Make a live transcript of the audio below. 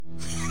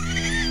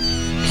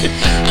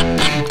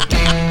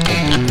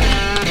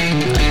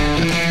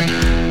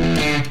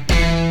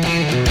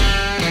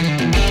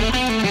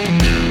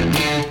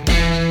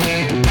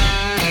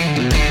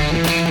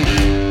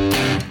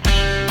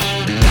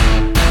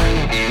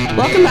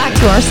Welcome back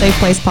to our Safe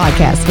Place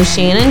podcast with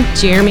Shannon,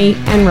 Jeremy,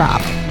 and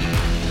Rob.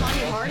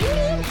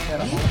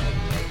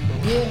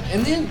 Yeah,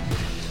 and then,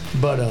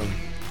 but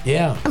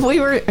yeah.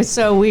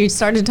 We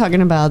started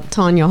talking about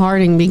Tonya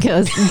Harding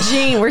because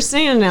Gene, we're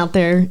standing out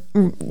there.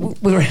 We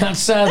were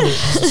outside the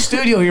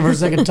studio here for a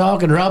second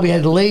talking. Robbie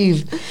had to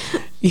leave.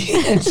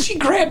 Yeah, and she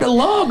grabbed a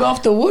log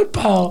off the wood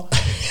pile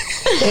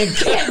and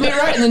capped me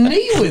right in the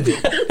knee with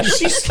it.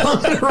 She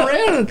spun it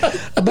around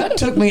and about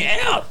took me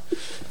out.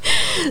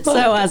 So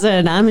I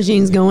said,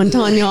 Imogene's going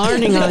Tonya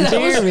Harding on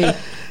Jeremy.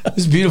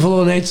 This beautiful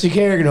little Nancy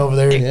Kerrigan over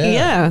there.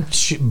 Yeah.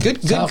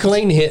 Good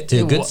clean hit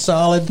too. Good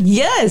solid.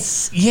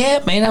 Yes.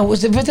 Yeah, man. I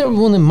was if there was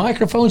one of the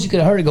microphones, you could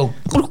have heard it go.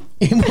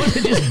 It would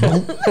have just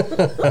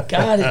boom.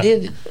 God, it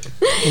did.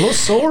 A little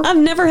sore. I've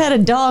never had a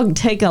dog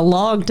take a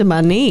log to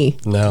my knee.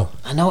 No.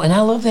 I know, and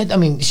I love that. I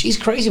mean, she's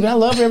crazy, but I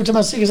love her every time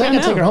I see her because I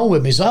got to take her home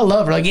with me. So I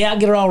love her. Like, yeah, I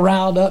get her all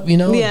riled up, you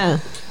know. Yeah.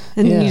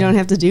 And you don't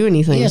have to do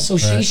anything. Yeah, so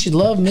she should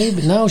love me,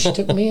 but no, she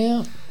took me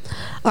out.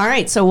 All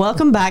right, so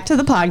welcome back to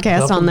the podcast.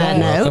 Welcome on that back.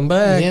 note. Welcome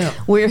back. Yeah.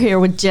 We're here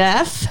with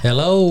Jeff.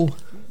 Hello.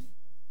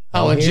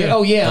 Oh,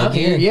 yeah, I'm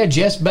here. Yeah,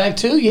 Jeff's back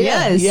too.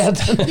 Yeah, Yes.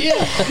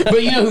 yeah.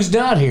 But you know who's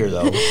not here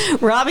though?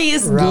 Robbie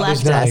has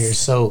Robbie's left not us. here.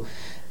 So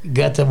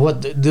got the one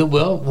of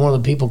the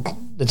people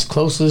that's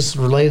closest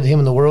related to him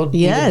in the world.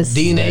 Yes.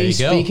 even There DNA you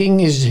go. speaking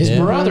is his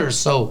brother.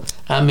 So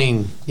I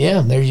mean,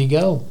 yeah, there you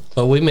go.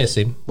 But we miss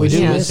him. We do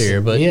do miss miss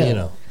here, but yeah. you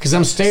know. Because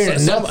I'm staring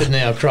at nothing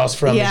now across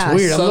from Yeah. It's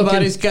weird. I'm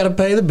Somebody's got to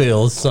pay the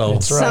bills, so.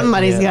 That's right.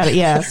 Somebody's yeah. got it,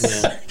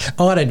 yes.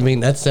 Oh, I didn't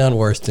mean that. Sound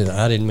worse than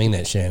I didn't mean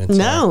that, Shannon. Sorry.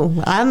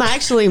 No, I'm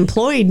actually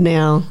employed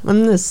now.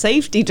 I'm the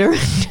safety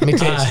director. Let me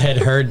tell you, I had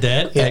heard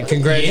that. Yeah. And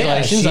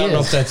congratulations. Yeah, she I don't know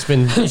is. if that's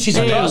been. She's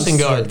a crossing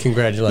guard.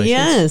 Congratulations.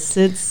 Yes,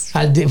 it's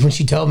I did when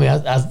she told me.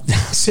 I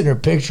sent her a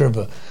picture of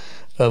a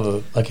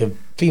like a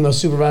female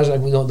supervisor,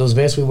 like we know those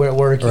vests we wear at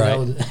work, you Right.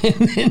 know.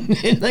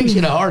 And like she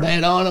had a hard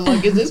hat on. I'm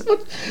like, is this what?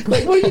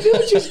 Like, what are you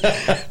doing?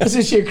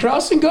 Is she a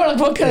crossing guard? Like,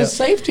 what kind of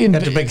safety?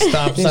 Got the big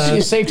stop Is she sign.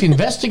 a safety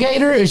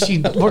investigator? Is she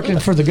working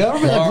for the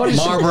government? Like, what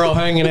is she? Marlboro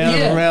hanging out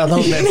Yeah. of her mouth,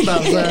 holding that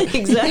stop sign.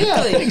 exactly.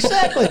 Yeah,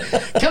 exactly.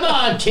 Come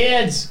on,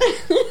 kids.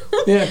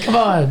 Yeah, come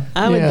on.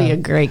 I would Yeah. be a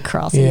great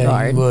crossing Yeah,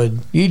 guard. you would.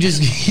 You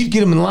get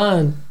them in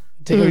line.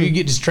 Or you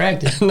get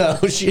distracted. No,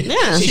 she'd She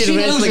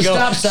eventually lose the go.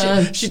 stop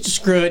sign. She'd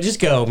screw it. Just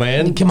go,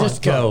 man. Come on,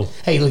 just go.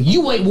 Hey, look,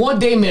 you wait one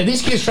damn minute.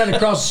 These kids trying to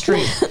cross the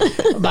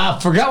street. I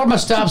forgot where my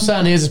stop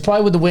sign is. It's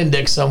probably with the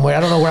Windex somewhere.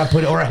 I don't know where I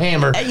put it, or a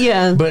hammer.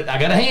 Yeah. But I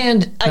got a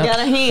hand. I got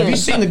a hand. Have you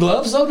seen the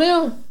gloves, though,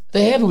 now?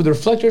 They have it with the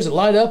reflectors that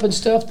light up and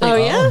stuff. Oh,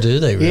 yeah? Do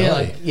they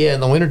really? Yeah, in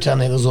the wintertime,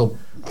 they have those little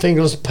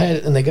fingerless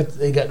pads, and they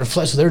got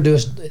reflectors. They're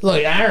doing,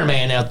 look, Iron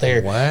Man out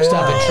there. Wow.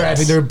 Stopping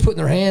traffic. They're putting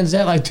their hands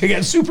out like they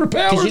got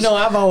superpowers. Because you know,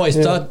 I've always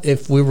thought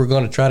if we were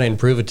going to try to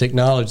improve a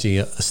technology,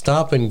 a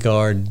stop and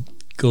guard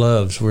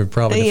gloves were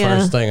probably the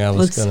first thing I was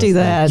Let's going to do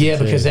that. Yeah,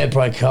 because that'd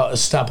probably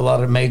stop a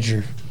lot of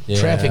major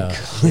traffic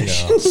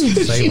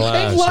collisions. Save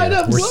lives. light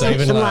up We're gloves.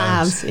 saving Some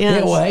lives. lives. Yes.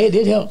 Yeah, well, hey, it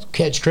did help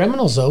catch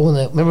criminals though.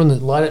 Remember when the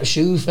light up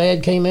shoe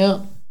fad came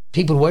out?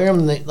 People would wear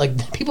them,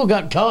 and people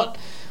got caught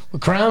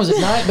with crimes at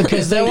night because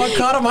Is that what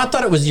caught him? I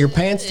thought it was your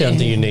pants down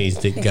to your knees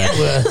that got.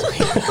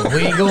 Well,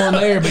 we ain't going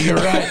there, but you're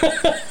right.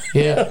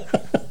 Yeah.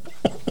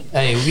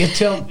 Hey, you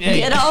tell. Hey,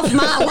 Get off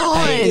my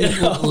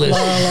lawn.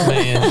 listen,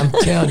 man, I'm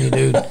telling you,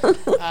 dude.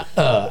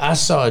 I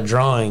saw a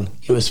drawing.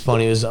 It was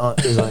funny. It was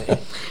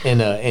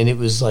and it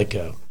was like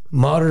a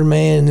modern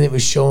man, and it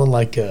was showing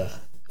like a.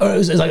 Or it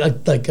was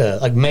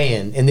like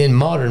man, and then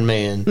modern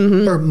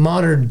man, or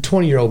modern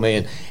 20-year-old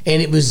man,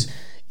 and it was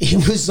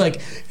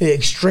like an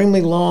extremely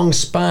long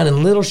spine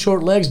and little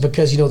short legs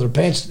because their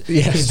pants.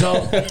 It's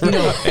all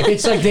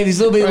it's like they have these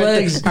little bitty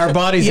legs. Our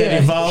bodies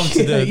had evolved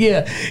to the.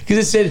 Yeah, because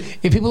it said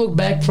if people look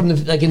back from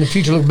in the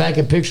future, look back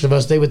at pictures of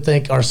us, they would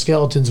think our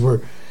skeletons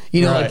were.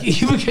 Right.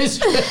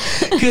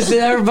 Because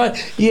everybody,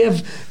 you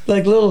have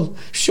like little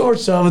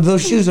shorts on with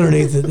those shoes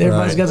underneath it.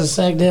 Everybody's got the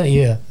sack down.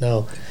 Yeah,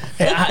 no.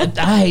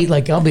 I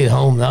hate, I'll be at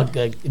home.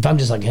 If I'm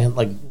just kind of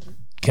like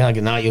at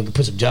night, you can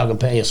put some jogging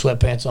pants,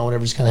 sweatpants on,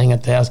 whatever, just kind of hang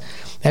out the house.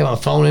 I have my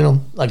phone in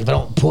them. Like if I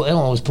don't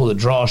always pull the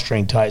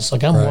drawstring tight. So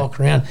I'm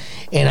walking around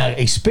and I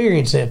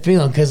experience that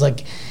feeling because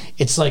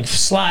it's like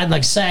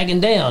sliding, sagging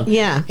down.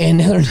 Yeah. And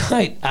the other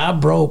night I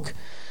broke.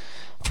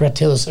 I forgot to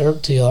tell this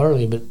to you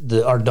earlier,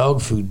 but our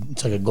dog food,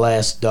 it's like a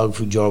glass dog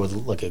food jar with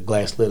like a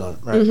glass lid on it,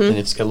 right? And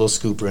it's got a little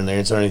scooper in there.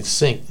 It's underneath the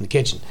sink in the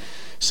kitchen.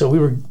 So we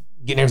were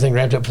getting everything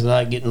wrapped up for the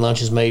night, getting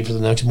lunches made for the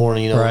next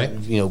morning,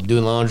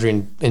 doing laundry.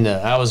 And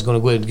I was going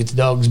to go ahead and get the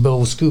dog's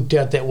bowl scooped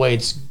out that way.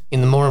 It's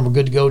in the morning, we're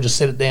good to go. Just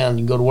set it down and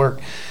you can go to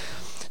work.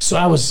 So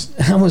I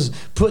was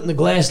putting the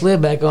glass lid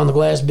back on the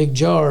glass big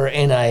jar,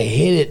 and I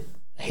hit it.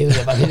 I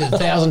hit it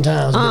 1,000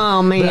 times.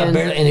 Oh, man.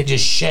 And it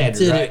just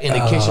shattered right in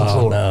the kitchen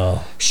floor.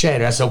 No.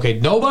 Shattered. I said, okay,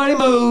 nobody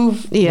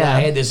move. Yeah. And I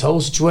had this whole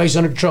situation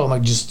under control. I'm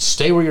like, just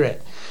stay where you're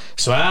at.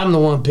 So I'm the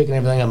one picking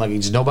everything up. I'm like,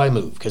 just nobody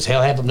move. Because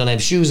hell, half of them don't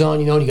have shoes on,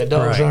 and you got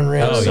dogs running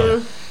around.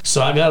 Oh,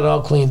 So I got it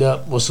all cleaned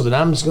up. Well, so then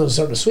I'm just going to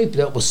start to sweep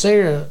it up. Well,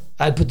 Sarah,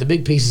 I put the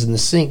big pieces in the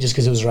sink just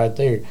because it was right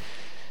there.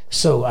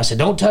 So I said,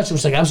 don't touch them.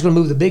 She's like, I'm just going to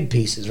move the big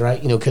pieces, right?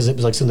 Because it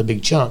was like some of the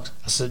big chunks.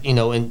 I said, and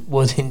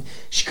then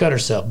she cut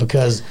herself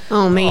because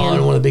Oh, man.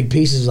 on one of the big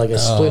pieces, like, it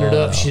splintered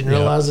up. She didn't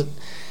realize it.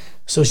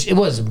 So it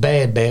wasn't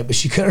bad, but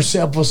she cut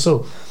herself.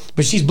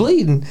 But she's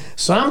bleeding.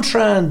 So I'm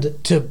trying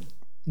to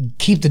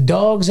keep the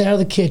dogs out of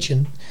the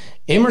kitchen.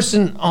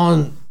 Emerson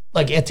on,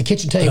 like, at the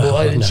kitchen table,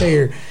 in the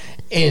chair,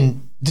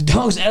 and the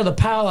dog's out of the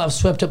pile I've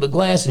swept up the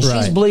glass, and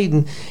she's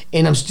bleeding,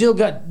 and I'm still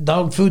got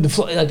dog food,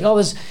 like all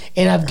this,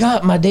 and I've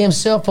got my damn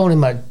cell phone in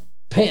my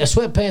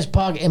sweatpants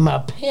pocket, and my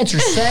pants are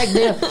sagged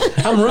down.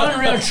 I'm running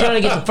around trying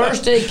to get the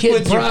first aid kit,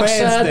 With your pants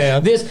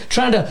down.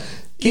 trying to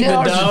Keep the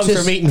dogs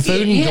from eating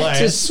food in glass.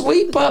 To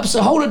sweep up,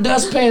 so hold a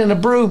dustpan and a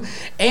broom,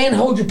 and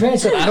hold your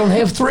pants up. I don't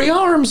have 3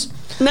 arms.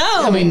 No.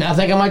 I mean, I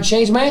think I might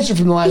change my answer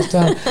from the last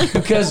time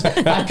because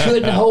I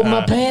couldn't hold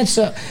my pants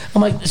up.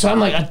 I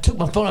took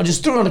my phone, I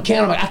just threw it on the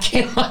counter. I'm like, I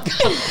can't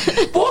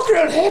walk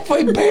around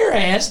halfway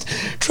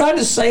bare-assed trying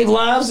to save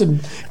lives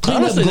and clean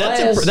Honestly, up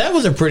glass. that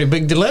was a pretty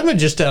big dilemma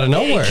just out of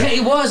nowhere.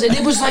 It was, and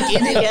it was like,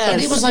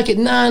 it was like at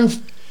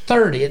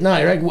 9:30 at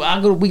night, right?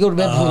 We go to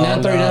bed between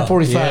 9:30 and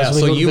 9:45. Yeah,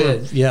 so we go to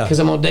bed yeah. because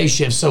I'm on day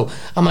shift. So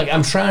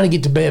I'm trying to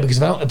get to bed because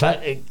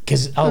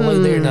because I'll lay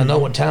there and I know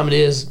what time it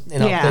is,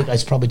 and I'll think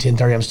it's probably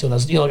 10:30. I'm still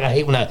not. Like I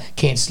hate when I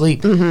can't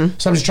sleep. Mm-hmm.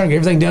 So I'm just trying to get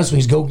everything done so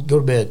we can go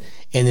to bed.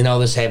 And then all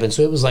this happened.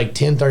 So it was like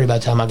 10:30 by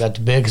the time I got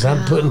to bed because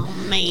I'm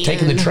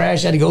taking the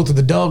trash. I had to go through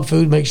the dog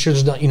food, make sure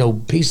there's not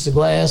pieces of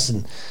glass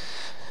and.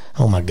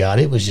 Oh my God!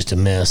 It was just a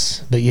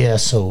mess. But yeah,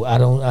 so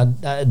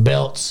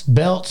belts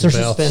or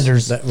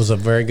suspenders. That was a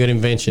very good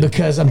invention.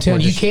 Because I'm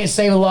telling you, you can't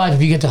save a life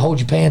if you get to hold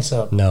your pants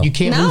up. No, you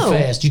can't move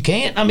fast. You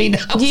can't. I mean,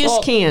 you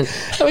just can't.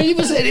 I mean, he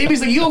was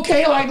like, "You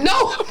okay?" I'm like,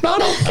 "No, I'm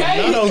not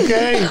okay. I'm not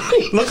okay.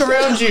 Look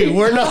around you.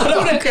 We're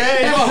not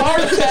okay. Have a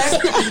heart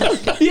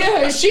attack.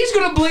 Yeah, she's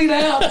gonna bleed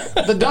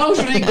out. The dog's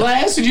gonna eat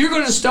glass, and you're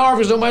gonna starve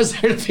because nobody's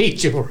there to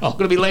feed you. We're all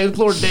gonna be laying on the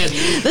floor dead.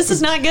 This is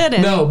not good.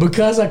 No,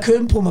 because I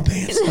couldn't pull my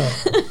pants up.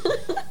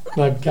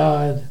 My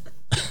God.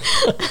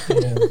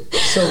 Yeah.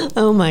 So,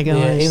 oh my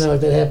gosh. Yeah,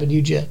 that happened to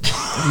you, Jeff?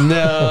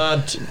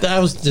 No, I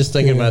was just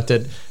thinking about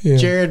that. Yeah.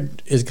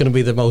 Jared is going to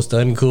be the most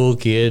uncool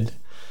kid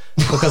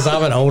because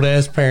I'm an old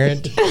ass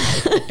parent,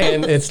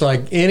 and it's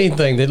like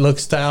anything that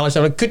looks stylish.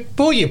 I'm like, could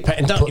pull your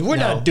pants. We're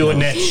not doing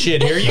that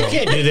shit here. You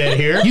can't do that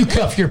here. You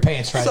cuff your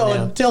pants right now.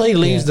 So until he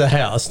leaves the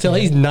house, till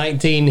he's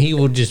 19, he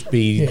will just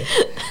be. Yeah.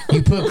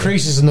 You put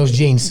creases in those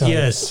jeans, son.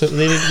 Yes, so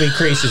there need to be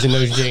creases in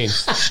those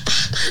jeans.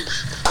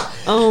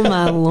 Oh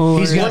my Lord!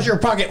 What's your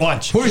pocket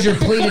watch? Where's your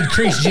pleated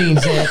crease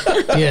jeans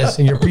at? Yes,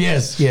 and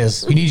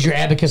yes. You need your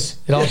abacus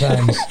at all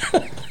times.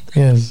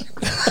 Yes.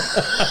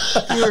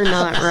 You're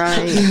not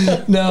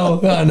right.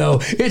 No.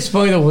 It's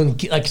funny though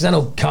because I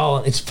know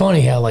Colin. It's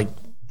funny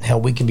how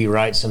we can be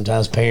right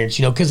sometimes, parents.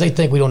 Because they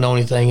think we don't know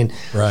anything, and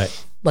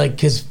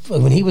because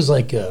when he was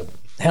like,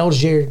 how old is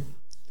Jared?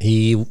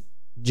 He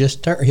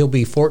just turned. He'll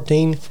be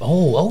 14.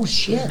 Oh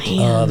shit!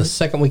 The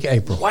second week of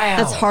April. Wow,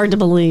 that's hard to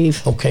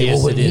believe. Okay,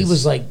 yes, when he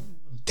was like.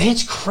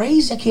 That's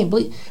crazy. I can't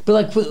believe. But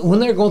like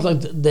when they're going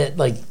like that,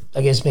 like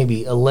I guess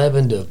maybe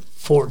 11 to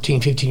 14,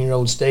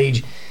 15-year-old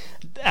stage,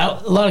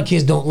 a lot of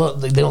kids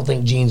they don't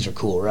think jeans are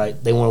cool, right?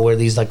 They want to wear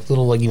these like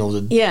little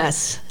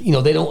yes.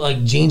 They don't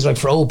like jeans like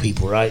for old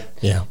people, right?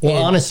 Yeah.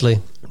 Well, honestly,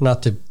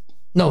 not to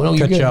no,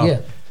 cut you off,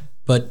 yeah.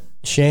 But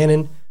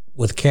Shannon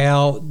with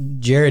Cal,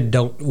 Jared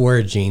don't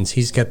wear jeans.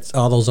 He's got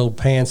all those old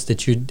pants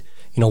that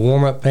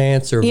warm up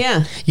pants or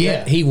yeah.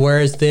 He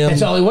wears them.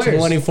 That's all he wears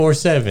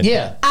 24/7.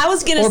 Yeah, I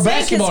was gonna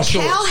say because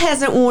Cal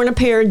hasn't worn a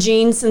pair of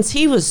jeans since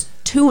he was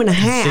 2.5.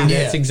 See,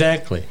 that's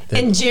exactly.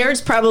 And Jared's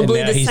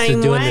probably the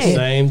same doing way. The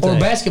same thing. Or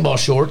basketball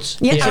shorts.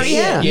 Yeah,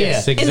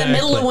 Yes, exactly. In the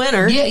middle of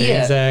winter. Yeah.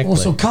 Exactly. Well,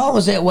 so Colin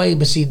was that way,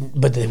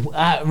 but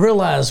I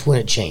realize when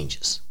it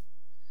changes.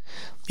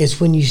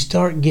 It's when you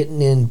start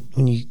getting in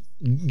when you.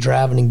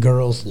 Driving in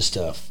girls and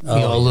stuff,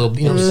 a little,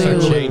 what I'm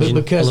saying,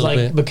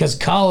 because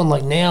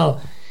Colin,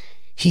 now,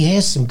 he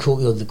has some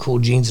cool, the cool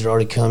jeans that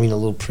already come, a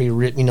little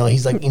pre-ripped,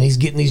 he's like, he's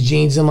getting these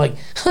jeans. I'm like,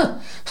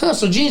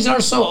 so jeans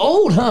aren't so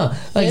old, huh?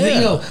 Like,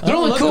 they're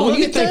only cool when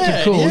you think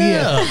they're cool,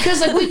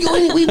 Because we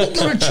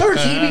go to church,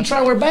 and he'd be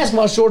trying to wear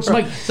basketball shorts. I'm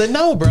like,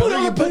 no, brother, put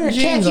on a pair of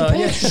khaki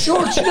pants,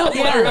 shorts. You're not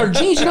wearing or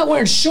jeans. You're not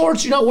wearing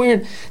shorts. You're not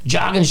wearing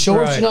jogging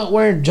shorts. Right. You're not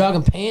wearing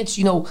jogging pants.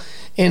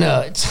 And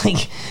it's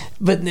like.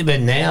 But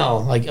now,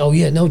 like, oh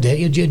yeah, no, Dad,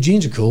 your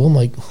jeans are cool. I'm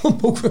like,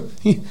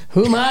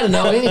 who am I to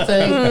know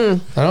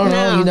anything? I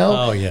don't know.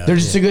 Oh yeah, they're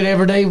just a good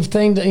everyday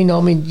thing.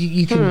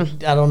 You can.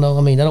 I don't know.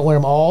 I mean, I don't wear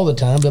them all the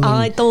time. But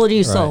I told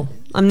you so.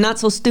 I'm not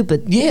so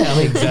stupid. Yeah,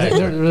 I mean,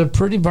 they're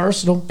pretty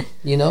versatile.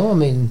 I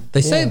mean,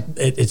 they say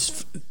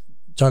it's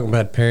talking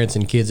about parents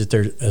and kids that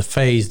there's a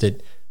phase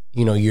that.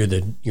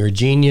 You're a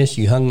genius.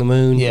 You hung the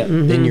moon. Yeah.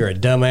 Mm-hmm. Then you're a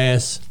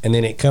dumbass, and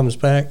then it comes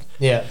back.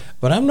 Yeah.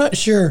 But I'm not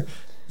sure.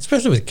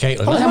 Especially with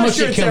Caitlin. I'm not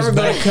sure it's ever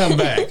going to come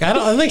back.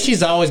 I think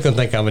she's always going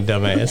to think I'm a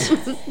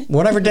dumbass.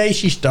 Whatever day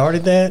she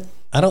started that,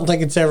 I don't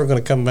think it's ever going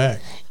to come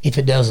back. If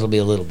it does, it'll be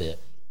a little bit.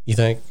 You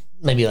think?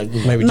 Maybe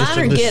just Mine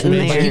are getting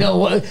there. But you know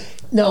what?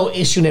 No,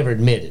 she'll never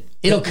admit it.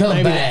 It'll come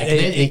Maybe back.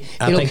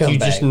 I It'll think come you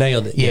back. just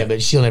nailed it. Yeah,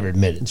 but she'll never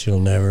admit it. She'll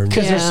never.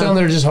 Because there's some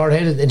that are just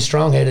hard-headed and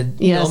strong-headed.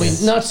 You know, I mean,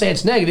 Yes. not to say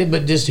it's negative,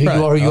 but just who you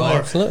are, who you are.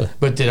 Absolutely.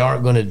 But that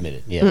aren't going to admit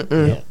it.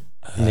 Yeah,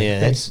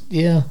 that's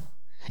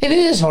And it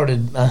is hard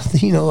to,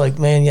 you know, like,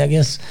 man, I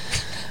guess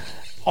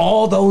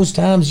all those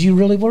times you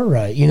really were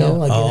right, you know,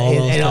 like,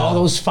 and all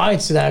those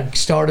fights that I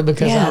started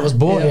because I was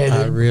boy-headed.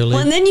 I really. Well,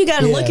 and then you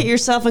got to look at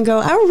yourself and go,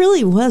 I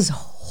really was a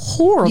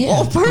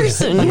horrible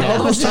person. Like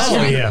all those times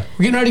we're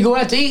getting ready to go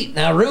out to eat, and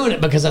I ruin it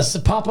because I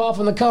pop off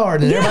in the car,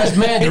 and then everybody's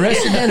mad the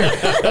rest of dinner.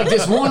 Like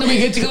this one that we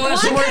get to go out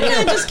somewhere. Why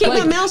couldn't I just keep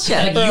my mouth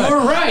shut? Like, you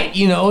were right,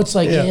 you know. It's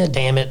like,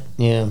 damn it,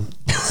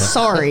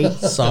 Sorry.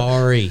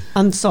 Sorry.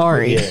 I'm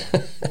sorry. yeah.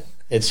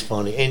 It's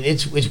funny, and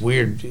it's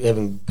weird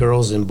having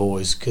girls and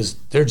boys because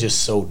they're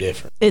just so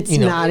different. It's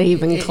not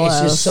even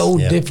close. It's just so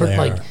Yeah, different. they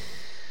Like, are.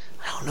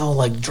 I don't know,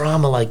 like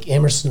drama, like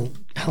Emerson.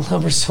 I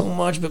love her so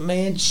much, but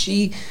man,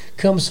 she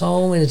comes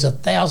home and it's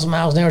 1,000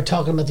 miles an hour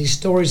talking about these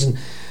stories and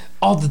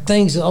all the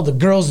things, all the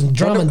girls and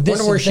drama. Wonder, and this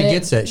wonder where and she that.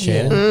 gets that,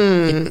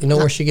 Shannon. You know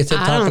where she gets that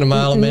talking a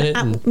mile a minute?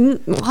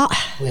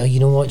 Well, you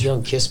know what,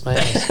 young, kiss my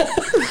ass.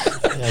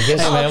 I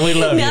guess, Hey, man, we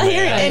love Now you.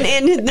 here,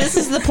 Man. and this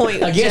is the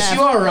point. I guess Jeff.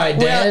 you are right,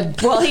 Dad.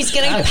 Well, he's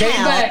getting I came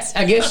back. pouts.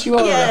 I guess you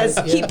are Yes,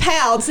 right. he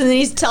pouts and then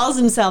he tells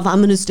himself, "I'm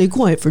going to stay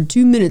quiet for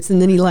 2 minutes,"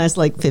 and then he lasts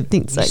like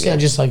 15 You seconds. sound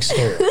just like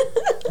Sarah.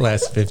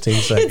 Last 15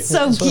 seconds. It's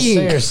so That's what cute.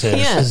 Sarah says.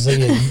 Yeah.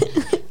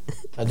 Says,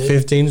 I do.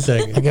 15 I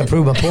seconds. got to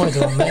prove my point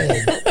that I'm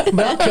mad.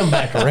 But I'll come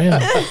back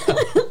around.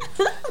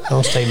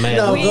 Don't stay mad.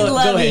 No, We go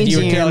love ahead. you,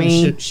 You were telling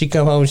Jeremy. she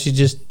come home, she's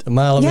just a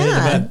mile a minute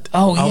Yeah. about Oh,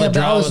 all yeah, the but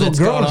drama all this that's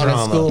little going girl on at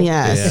drama. school.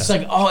 Yes. Yeah. It's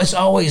like, it's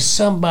always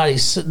somebody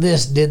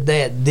this, did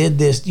that, did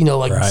this, you know,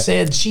 like Right.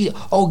 said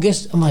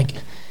guess, I'm like,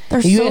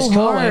 They're you so asked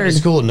Colin hard. at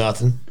school,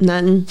 nothing.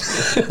 Nothing.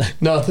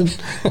 Nothing.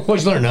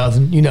 What'd you learn?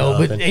 Nothing, you know,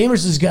 but Nothing.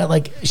 Emerson's got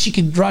like, she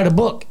could write a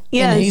book.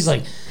 Yes. And he's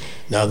like,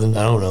 nothing,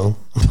 I don't know.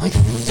 I'm like,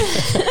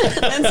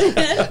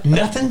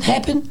 nothing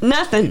happened?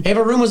 Nothing.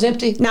 Every room was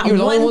empty? Not You were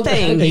the only one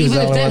thing. Even He was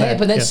the if only that one there.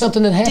 happened, that's Yeah.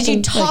 something that happened. Did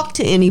you talk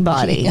to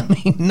anybody? I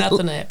mean,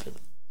 nothing happened.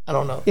 I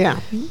don't know. Yeah.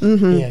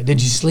 Yeah.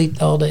 Did you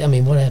sleep all day? I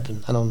mean, what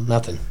happened? I don't.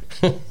 Nothing.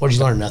 What'd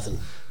you learn? Nothing.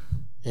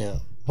 Yeah.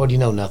 What do you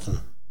know? Nothing.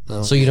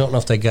 No. So you don't know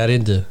if they got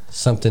into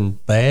something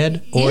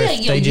bad or Yeah,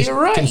 if they just you're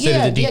right. consider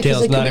Yeah, the yeah, 'cause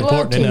details they could not be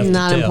important allowed to. enough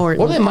Not to tell.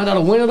 important. Or they might not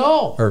have win at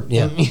all. Or,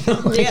 yeah. You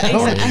know, Yeah,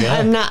 exactly.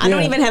 I'm not. I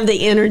don't even have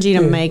the energy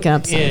to make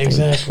up something. Yeah,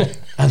 exactly.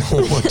 I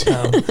know one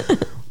time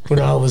when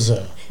I was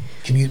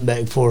commuting back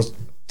and forth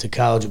to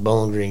college at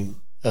Bowling Green,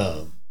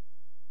 and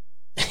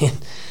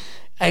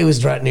I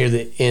was right near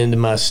the end of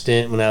my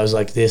stint when I was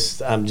like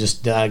this. I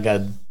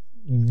gotta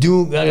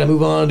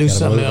move on, do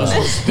something move else. on.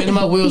 I'm spinning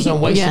my wheels. I'm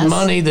wasting Yes.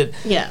 money that,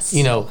 Yes.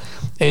 you know.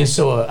 And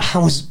so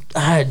I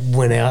had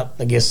went out,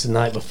 I guess, the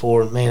night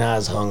before. And man, I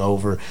was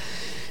hungover.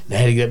 And I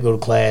had to get up and go to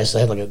class.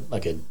 I had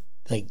like a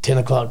 10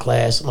 o'clock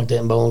class, something like that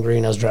in Bowling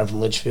Green. I was driving from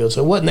Litchfield.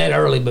 So it wasn't that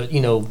early, but, you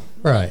know,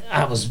 Right.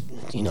 I was,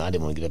 I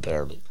didn't want to get up that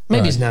early.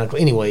 Maybe it's 9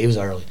 o'clock. Anyway, it was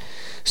early.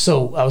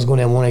 So I was going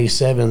down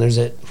 187. There's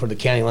that where the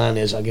county line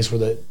is, I guess, where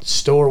the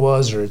store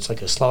was, or it's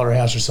like a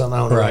slaughterhouse or something. I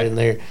don't know, right in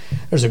there.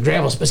 There's a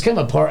gravel space. It's kind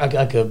of a park,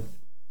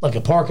 like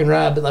a park and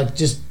ride, but like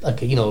just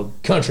like a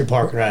country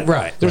park and ride.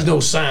 Right. There's no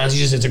signs.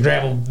 It's a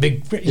gravel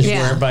big. Just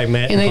where everybody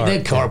met And they and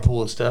did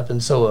carpool and stuff.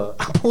 And so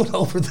I pulled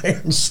over there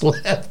and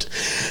slept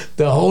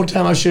the whole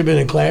time I should have been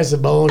in class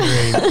at Bowling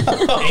Green.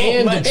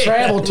 And the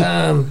travel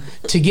time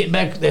to get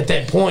back at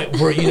that point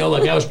where,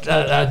 like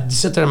I'd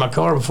sit there in my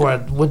car before I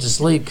went to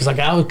sleep because I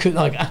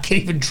can't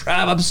even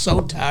drive. I'm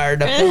so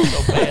tired. I feel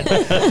so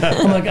bad.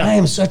 I'm like, I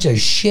am such a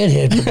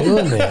shithead for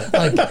doing that.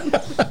 Like,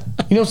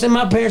 you know what I'm saying?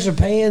 My parents are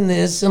paying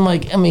this. I'm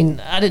like,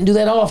 I didn't do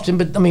that often,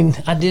 but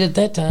I did it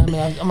that time.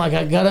 And I'm like,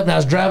 I got up and I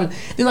was driving.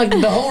 Then like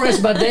the whole rest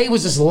of my day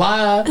was this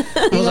lie.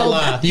 It was a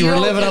lie. You were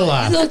living a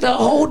lie. Like the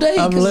whole day.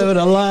 I'm 'cause living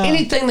a lie.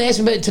 Anything they asked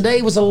me about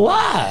today was a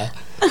lie.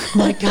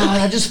 My God,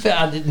 I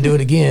didn't do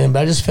it again,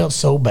 but I just felt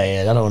so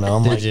bad. I don't know.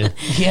 I'm like, you?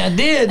 yeah, I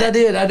did.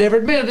 I never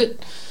admitted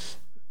it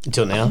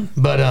until now.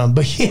 But I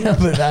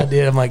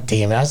did. I'm like,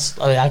 damn, I'm just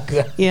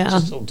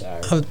so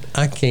tired.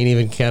 I can't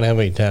even count how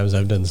many times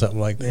I've done something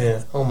like that.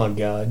 Yeah. Oh my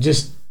God.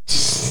 Just.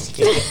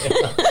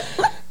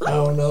 I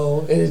don't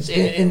know.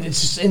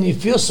 And you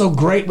feel so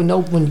great when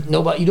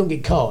nobody you don't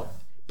get caught.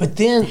 But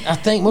then I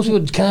think most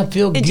people kind of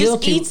feel It guilty.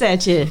 just eats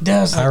at you. It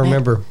does. I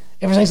remember.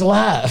 Everything's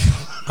alive.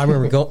 I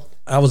remember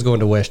I was going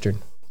to Western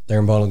there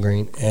in Bowling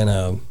Green, and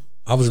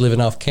I was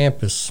living off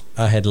campus.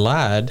 I had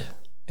lied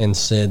and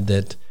said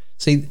that,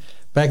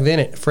 back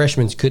then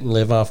freshmen couldn't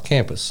live off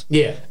campus.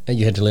 Yeah. And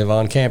you had to live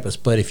on campus.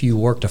 But if you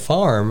worked a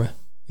farm,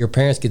 your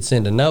parents could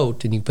send a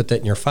note and you put that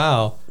in your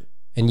file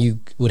and you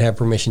would have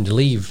permission to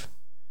leave.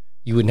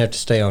 You wouldn't have to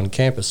stay on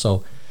campus.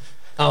 So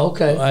Oh,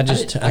 okay. I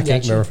can't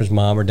remember if it was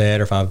mom or dad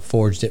or if I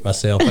forged it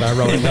myself, but I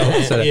wrote a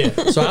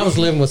note. So I was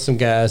living with some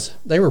guys.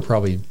 They were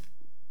probably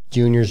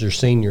juniors or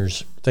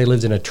seniors. They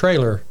lived in a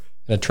trailer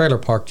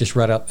park just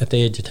right up at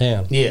the edge of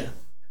town. Yeah.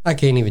 I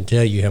can't even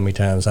tell you how many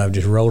times I've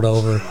just rolled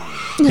over,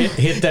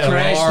 hit that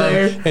Crashed alarm,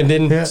 there. and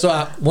then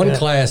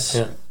class,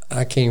 Yeah.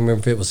 I can't remember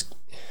if it was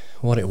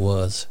what it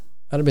was.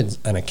 I'd have been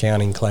an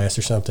accounting class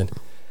or something.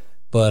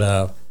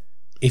 But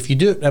if you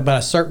do it about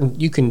a certain,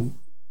 you can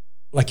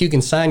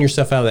sign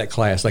yourself out of that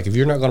class. Like if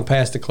you're not going to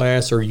pass the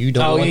class or you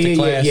don't want the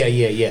class. Yeah.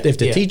 If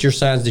the teacher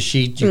signs the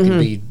sheet, you can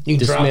be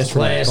dismissed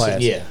from that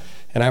class. Yeah.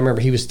 And I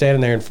remember he was standing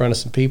there in front of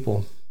some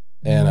people,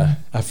 and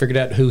I figured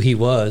out who he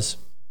was.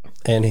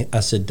 And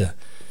I said,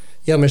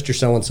 yeah, Mr.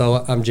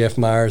 So-and-so, I'm Jeff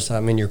Myers.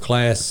 I'm in your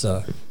class.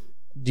 Do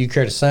you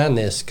care to sign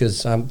this?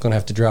 Because I'm going to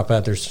have to drop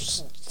out.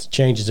 There's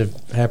changes have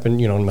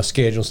happened, in my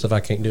schedule and stuff. I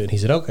can't do it. And he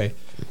said, okay.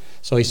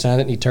 So he signed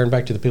it, and he turned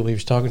back to the people he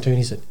was talking to, and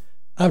he said,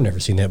 I've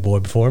never seen that boy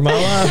before in my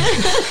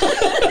life.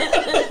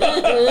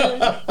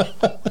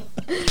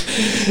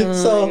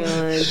 So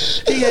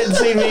he hadn't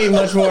seen me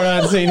much more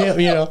than I'd seen him,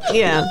 Yeah.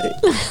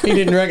 He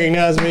didn't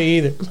recognize me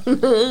either.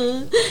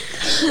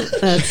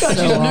 That's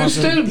so New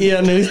student.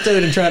 Yeah, new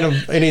student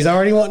and he's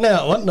already wanting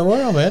out. What in the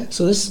world, man?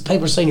 So this is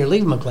paper saying you're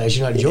leaving my class.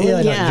 You're not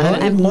joining. Yeah,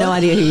 I have no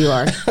idea who you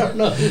are.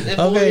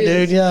 Okay,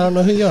 dude. Yeah, I don't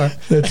know who you are.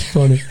 That's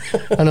funny.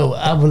 I know.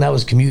 When I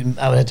was commuting,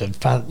 I would have to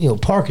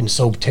find. Parking's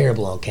so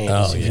terrible on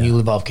campus. When you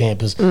live off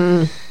campus.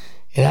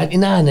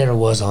 And I never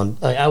was on.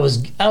 I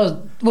wasn't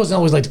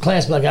always late to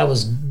class, but I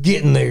was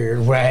getting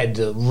there where I had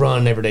to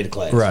run every day to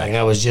class. Right.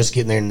 I was just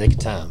getting there in the nick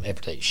of time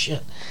every day.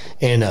 Shit.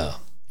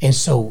 And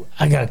so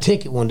I got a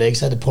ticket one day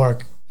because I had to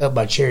park up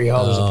by Cherry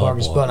Hall. There's a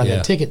parking spot. And I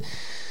got a ticket.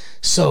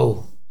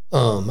 So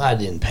I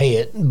didn't pay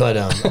it, but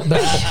I kept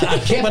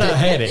But it. I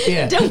had it.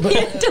 Yeah.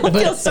 Don't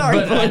feel sorry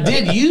But for I it.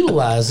 did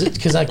utilize it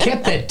because I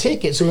kept that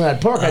ticket. So when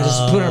I'd park, I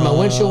just put it on my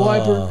windshield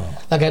wiper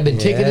like I'd been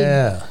ticketed.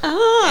 Yeah.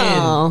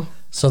 Oh.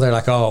 So they're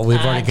like, oh, we've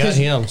already got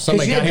him.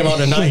 Somebody got him on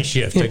the night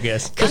shift, I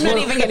guess. I'm not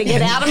even going to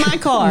get out of my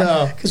car.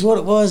 No. Because what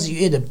it was,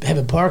 you had to have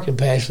a parking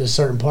pass for a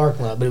certain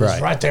parking lot, but it was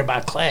Right. right there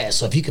by class.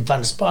 So if you could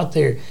find a spot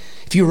there,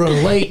 if you were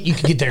running late, you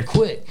could get there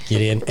quick.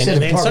 Get in. Instead And of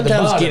then parking at the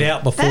sometimes bottom. get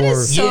out before That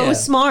is so Yeah.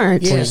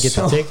 smart. you get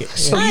the ticket.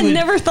 So I you would-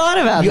 never thought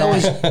about You that.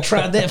 always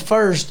tried that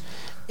first.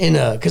 And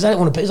because I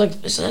didn't want to pay,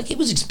 it's like it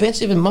was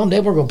expensive, and Mom and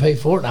Dad were going to pay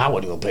for it, and I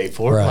wasn't going to pay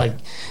for it. Right.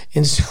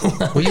 And so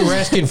Well, you were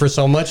asking for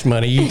so much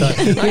money, you thought,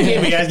 I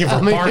can't be asking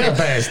for parking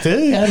pass,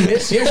 too.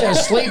 Seriously, I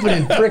was sleeping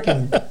in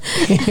frickin'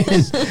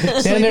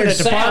 down there at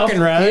the south. parking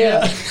lot. Yeah.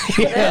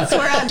 That's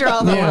where I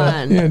draw the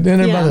line. Yeah, down there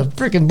by Yeah. the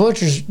freaking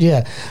butchers.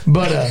 Yeah,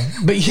 but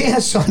yeah,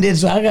 so I did.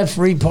 So I got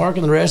free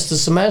parking the rest of the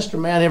semester.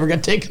 Man, I never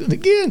got ticketed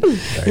again.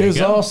 It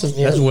was awesome.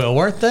 Yeah. That's well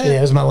worth that. Yeah,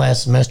 it was my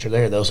last semester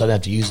there though, so I'd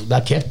have to use it. I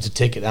kept the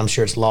ticket. I'm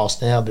sure it's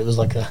lost now, but it was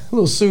like a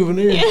little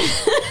souvenir.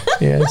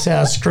 Yeah, that's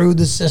how I screwed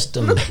the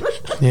system.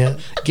 Yeah,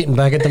 Getting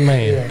back at the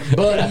man.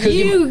 but I couldn't.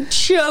 You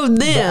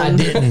showed I them.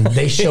 didn't.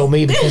 They showed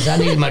me because I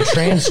needed my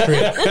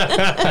transcript.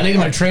 I needed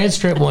my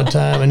transcript one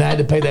time, and I had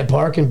to pay that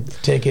parking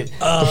ticket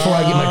before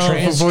I get my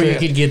transcript. Before you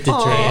could get the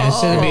And transcript.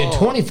 instead of being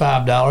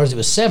 $25, it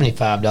was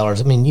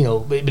 $75. I mean,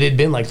 but it had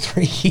been like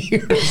 3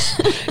 years.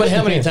 But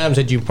how many times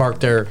had you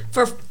parked there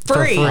For for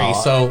free. free?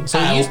 So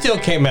you still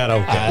came out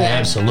okay.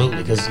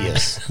 Absolutely, because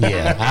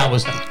I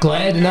was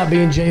glad to not be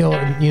in jail,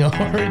 or it'd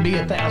be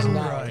 $1,000.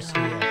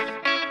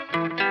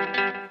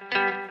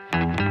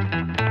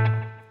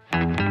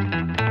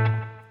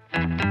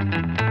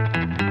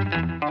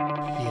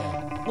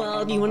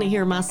 Well, do you want to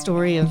hear my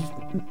story of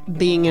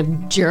being a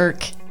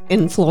jerk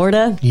in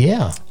Florida?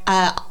 Yeah.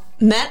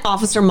 Met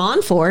Officer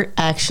Monfort,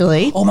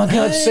 actually. Oh my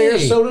God, Hey.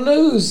 Sarasota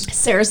News.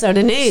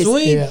 Sarasota News.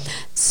 Sweet. Yeah.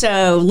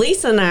 So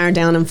Lisa and I are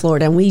down in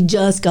Florida, and we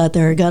just got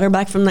there, got her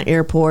back from the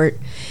airport.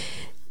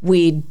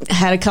 We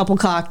had a couple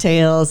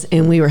cocktails,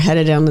 and we were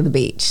headed down to the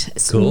beach.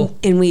 Cool.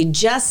 And we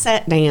just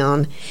sat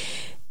down,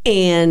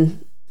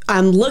 and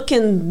I'm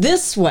looking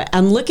this way.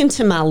 I'm looking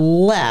to my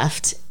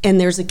left,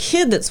 and there's a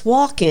kid that's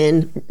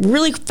walking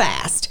really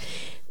fast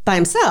by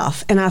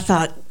himself. And I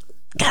thought,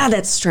 God,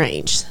 that's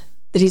strange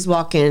that he's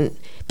walking.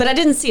 But I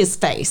didn't see his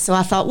face. So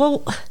I thought,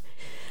 well,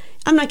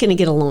 I'm not going to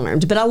get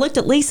alarmed. But I looked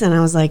at Lisa, and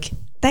I was like,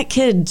 that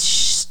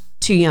kid's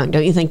too young,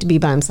 don't you think, to be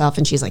by himself?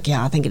 And she's like,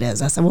 yeah, I think it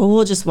is. I said, well,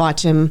 we'll just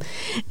watch him.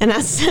 And I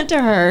said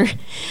to her,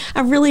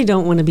 I really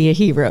don't want to be a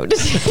hero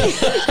today.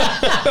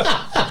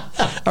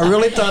 I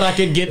really thought I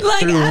could get Like,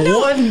 through I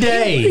don't- one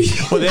day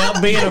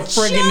without being a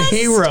friggin' Just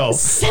hero.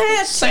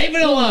 sat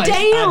Saving a life.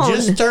 down. I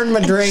just turned my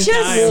drink.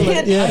 Just I-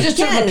 hit- yeah. I just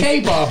took my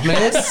cape off,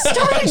 man.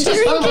 started Just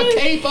hung my drinking.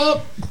 cape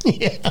up.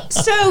 Yeah.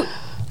 So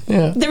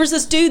there was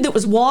this dude that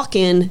was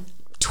walking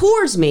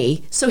towards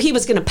me, so he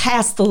was going to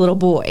pass the little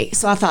boy.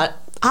 So I thought,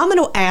 I'm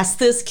going to ask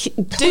this dude.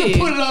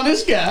 Put it on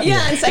this guy.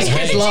 Yeah, and say,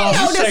 hey, did you You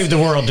notice? saved the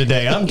world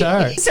today. I'm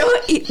tired. So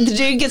the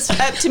dude gets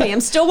up to me. I'm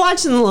still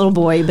watching the little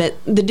boy, but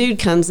the dude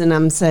comes and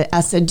I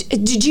said,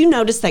 did you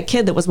notice that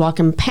kid that was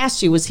walking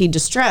past you? Was he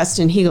distressed?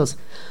 And he goes,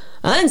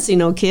 I didn't see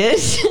no kid.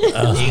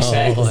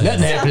 Exactly.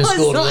 Nothing happened in I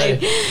school was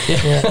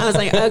today. like, I was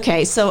like,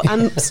 okay. So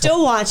I'm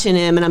still watching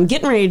him, and I'm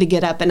getting ready to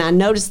get up, and I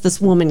noticed this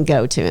woman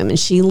go to him, and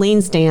she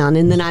leans down,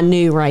 and then I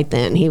knew right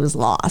then he was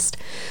lost.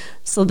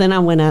 So then I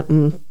went up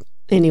and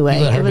anyway,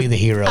 You let her be the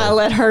hero. I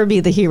let her be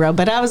the hero,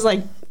 but I was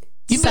like,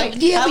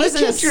 I was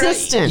an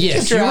assistant.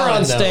 Yes, you were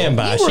on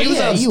standby. She was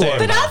on standby.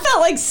 But I felt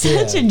like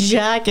such a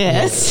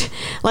jackass.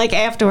 Like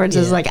afterwards, I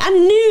was like, I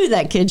knew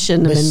that kid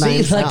shouldn't have been by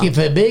himself. Like if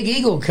a big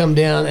eagle come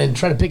down and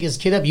try to pick his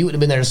kid up, you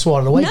wouldn't have been there to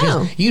swat it away.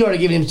 No. You'd already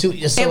given him to.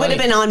 It would have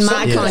been on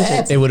my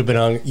conscience. It would have been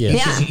on.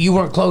 Yeah. You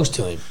weren't close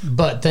to him,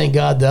 but thank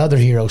God the other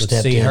hero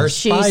stepped in. Her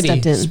She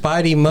stepped in.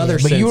 Spidey mother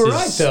but you were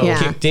senses right,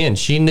 though. kicked in.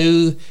 She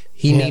knew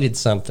he needed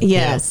something.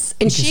 Yes,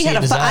 and she had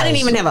see it in I didn't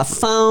his even have a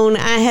phone.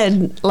 I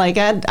had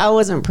I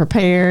wasn't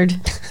prepared.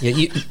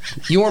 Yeah,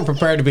 you weren't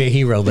prepared to be a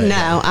hero then.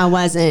 No, I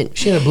wasn't.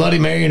 She had a Bloody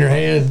Mary in her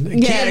hand.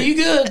 Yeah. Kid, are you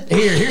good?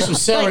 Here's some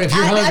celery if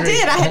you're hungry. I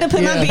did. I had to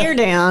put my beer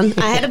down.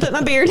 I had to put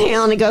my beer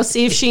down to go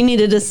see if she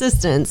needed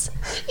assistance.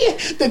 Yeah,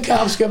 the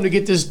cops come to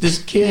get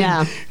this kid.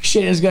 Yeah.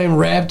 Shannon's got him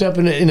wrapped up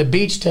in a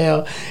beach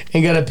towel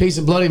and got a piece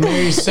of Bloody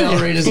Mary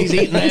celery as he's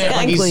eating that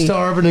like he's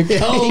starving and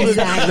cold.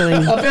 Exactly.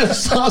 I bet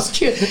saw this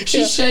kid.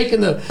 She's shaking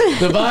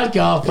the vodka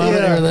off of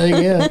it and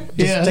everything. Yeah,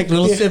 Just take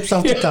little sips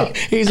off the top.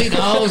 He's eating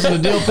olives and a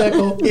dill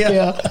pickle.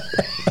 Yeah.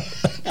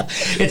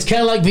 It's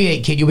kind of like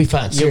V8, kid. You'll be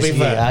fine. You'll be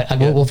Seriously,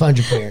 fine. We'll find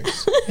your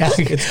parents.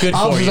 It's good for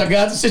Officers, you. I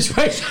got the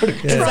situation under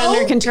control. It's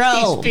under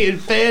control. He's being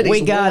fed. We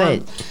he's got warm.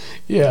 it.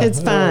 Yeah,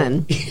 It's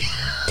fine.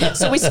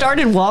 So we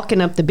started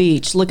walking up the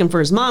beach looking for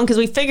his mom because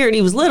we figured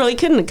he was little. He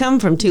couldn't have come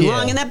from too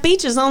long. And that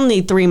beach is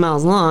only 3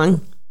 miles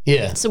long.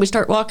 Yeah. So we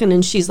start walking,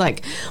 and she's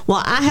like,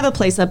 well, I have a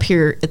place up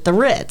here at the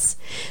Ritz.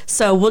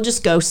 So we'll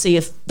just go see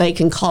if they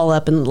can call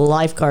up and the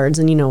lifeguards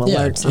and,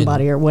 alert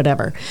somebody or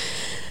whatever.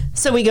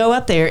 So we go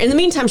up there. In the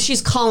meantime,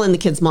 she's calling the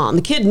kid's mom.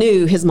 The kid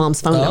knew his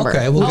mom's phone number.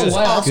 Okay, well, good.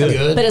 Wow, that's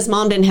good. But his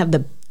mom didn't have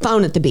the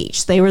phone at the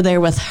beach. They were there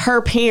with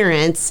her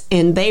parents,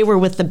 and they were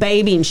with the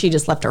baby, and she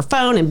just left her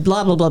phone and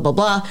blah, blah, blah, blah,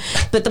 blah.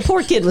 But the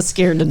poor kid was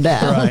scared to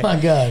death. Oh, my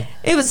God.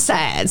 It was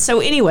sad. So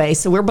anyway,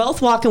 so we're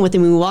both walking with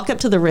him. We walk up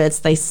to the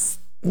Ritz.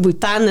 We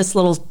find this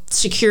little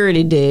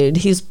security dude.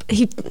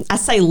 I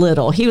say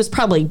little. He was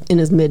probably in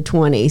his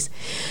mid-20s.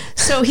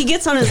 So he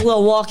gets on his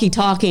little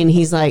walkie-talkie and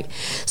he's like,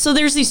 so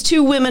there's these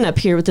 2 women up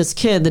here with this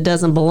kid that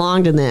doesn't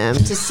belong to them.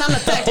 To some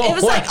effect. It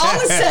was like all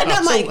of a sudden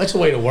I'm like, That's a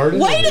way to word it.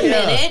 wait a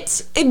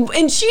minute.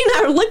 And she and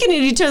I are looking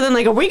at each other and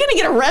like, are we going to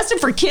get arrested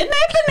for kidnapping?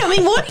 I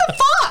mean, what the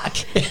fuck?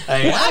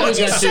 Why would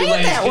you say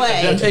it that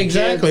way?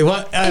 Exactly.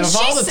 What out And of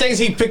all the things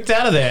he picked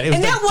out of that, it was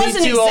And that like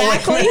wasn't these 2 old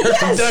exactly. women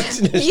are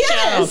abducting his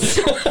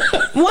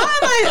child. Why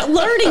am I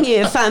alerting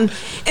you if I'm?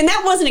 And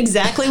that wasn't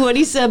exactly what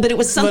he said, but it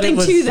was something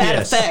to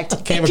that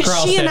effect. Came Because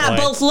across she and that I way.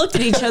 both looked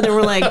at each other and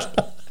were like,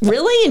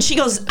 really? And she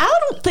goes, I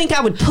don't think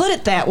I would put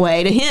it that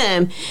way to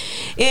him.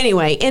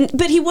 Anyway,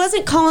 but he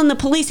wasn't calling the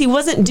police. He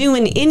wasn't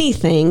doing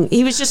anything.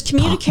 He was just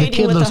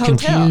communicating with the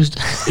hotel. Confused.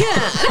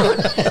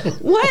 Yeah.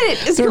 What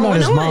is They're going not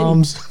his on?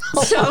 moms.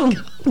 So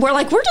we're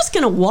like, we're just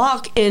gonna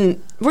walk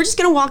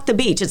the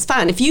beach. It's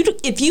fine. If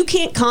you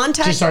can't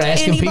contact Just start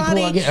asking people,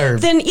 anybody, I guess, or-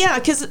 then yeah,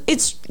 because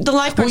it's the Well,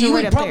 lifeguards you are right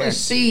would up probably there.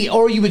 see,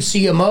 or you would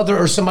see a mother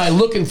or somebody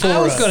looking for I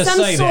was going to Some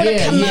say sort that.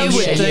 of You commotion.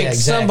 would think Yeah, exactly.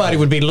 somebody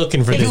would be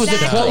looking for If this it was a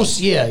child. close,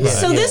 yeah.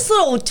 So this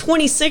little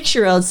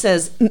 26-year-old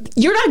says,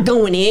 "You're not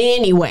going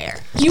anywhere.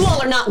 You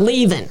all are not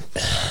leaving."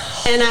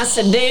 And I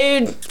said,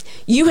 "Dude,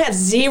 you have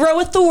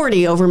zero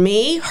authority over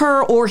me,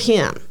 her, or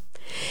him.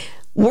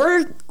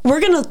 We're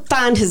gonna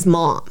find his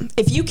mom.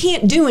 If you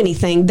can't do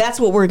anything, that's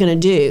what we're gonna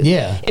do."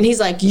 Yeah. And he's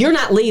like, "You're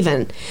not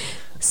leaving."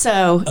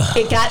 So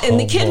it got, and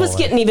the kid was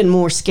getting even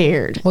more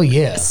scared. Well,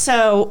 yeah.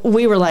 So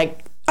we were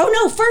like, "Oh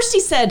no!" First he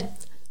said,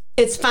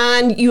 "It's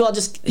fine. You all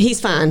he's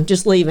fine.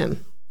 Just leave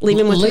him. Leave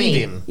him with me."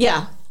 Leave him.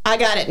 Yeah, I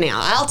got it now.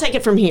 I'll take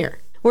it from here.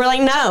 We're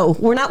like, "No,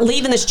 we're not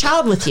leaving this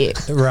child with you.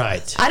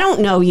 Right. I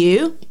don't know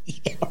you.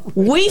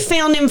 We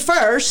found him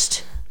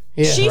first.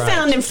 She right.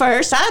 found him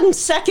first. I'm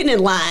second in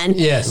line.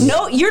 Yes.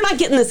 No, you're not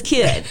getting this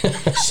kid.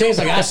 Seems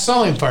like I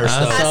saw him first.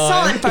 though. I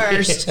saw him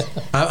first.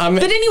 I'm,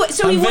 But anyway,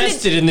 so I'm he wanted-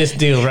 vested in this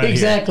deal right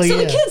Exactly. So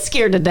yeah. the kid's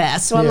scared to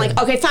death. So I'm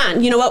like, okay,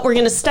 fine. You know what? We're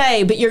going to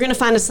stay, but you're going to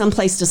find us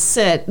someplace to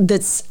sit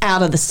that's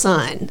out of the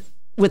sun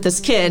with this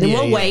kid, and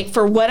we'll wait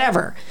for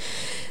whatever.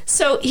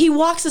 So he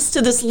walks us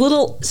to this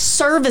little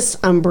service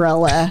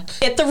umbrella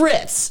at the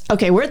Ritz.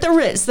 Okay, we're at the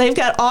Ritz. They've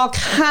got all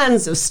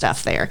kinds of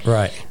stuff there.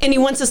 Right. And he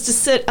wants us to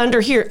sit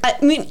under here.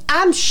 I mean,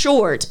 I'm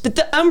short, but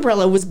the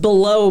umbrella was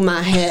below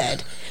my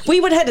head.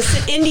 We would have had to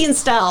sit Indian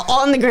style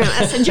on the ground.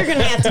 I said, you're going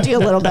to have to do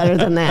a little better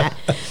than that.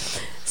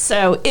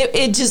 So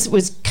it just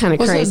was kind of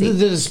Was crazy.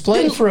 the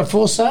display for a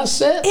full-size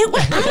set? I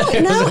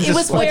don't know. It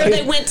was where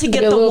they went to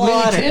get the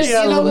water.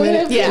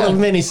 Little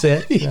mini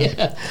set.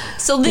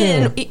 So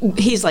then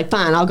he's like,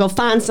 fine, I'll go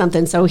find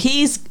something. So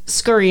he's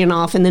scurrying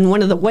off, and then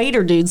one of the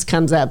waiter dudes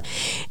comes up,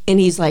 and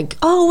he's like,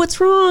 oh, what's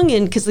wrong?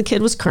 And because the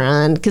kid was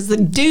crying, because the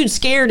dude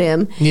scared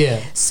him.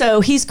 Yeah.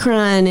 So he's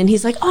crying, and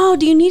he's like, oh,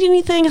 do you need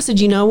anything? I said,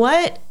 you know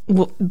what,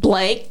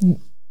 Blake,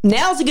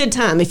 now's a good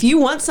time. If you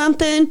want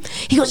something,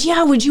 he goes,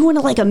 yeah, would you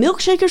want like a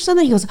milkshake or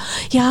something? He goes,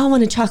 yeah, I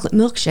want a chocolate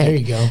milkshake. There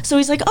you go. So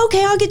he's like,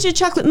 okay, I'll get you a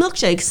chocolate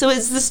milkshake. So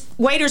as this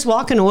waiter's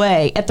walking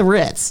away at the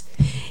Ritz,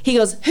 he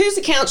goes, whose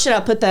account should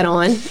I put that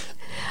on?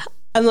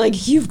 I'm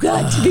like, you've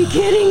got to be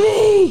kidding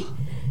me.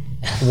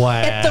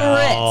 Wow. At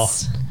the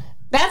Ritz.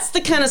 That's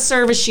the kind of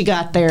service she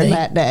got there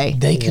that day.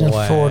 They can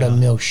afford a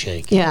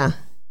milkshake. Yeah.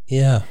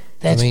 Yeah.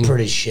 That's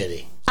pretty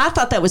shitty. I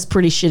thought that was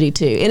pretty shitty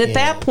too. And at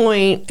that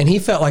point, and he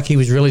felt like he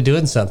was really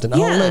doing something. Yeah.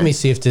 Oh, let me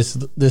see if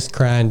this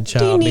crying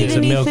child need needs a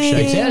anything?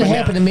 milkshake. That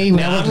happened to me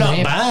when I I'm worked not at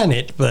the buying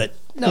it, but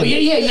No,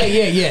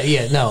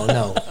 yeah.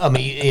 No. I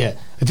mean, yeah.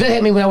 If that happened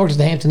to me when I worked at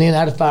the Hampton Inn,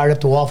 I'd have fired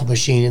up the waffle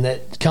machine in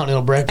that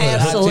continental breakfast.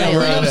 Absolutely. You know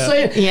what I'm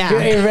saying? Yeah.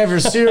 Whatever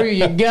cereal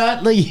you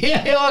got, like,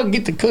 I'll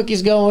get the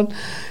cookies going.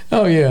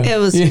 Oh yeah. it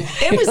was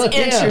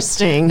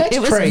interesting. That's it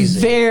was crazy.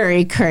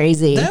 very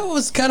crazy. that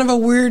was kind of a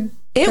weird.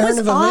 It turn was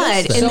of odd.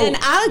 events And there. then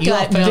I you all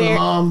got found the very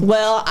mom?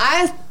 well.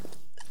 I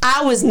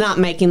was not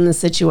making the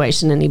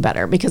situation any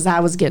better because I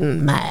was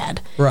getting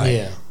mad. right.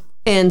 Yeah.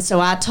 And so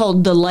I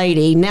told the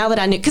lady, now that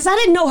I knew, because I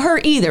didn't know her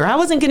either. I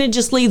wasn't going to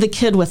just leave the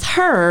kid with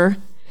her.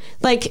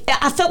 Like,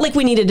 I felt like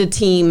we needed a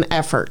team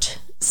effort.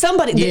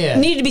 Somebody, there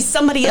needed to be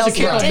somebody else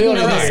that didn't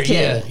know this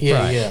kid.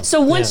 Yeah. So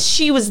once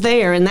she was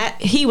there and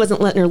that he wasn't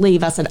letting her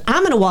leave, I said,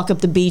 I'm going to walk up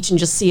the beach and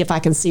just see if I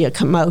can see a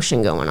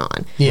commotion going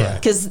on. Yeah.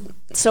 Because,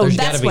 so There's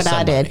that's gotta be what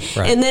I did. somebody,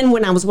 right. And then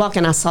when I was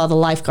walking, I saw the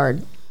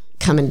lifeguard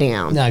coming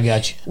down I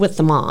got you. with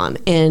the mom.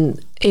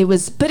 And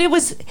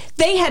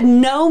they had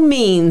no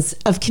means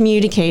of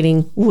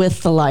communicating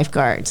with the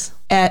lifeguards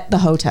at the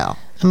hotel.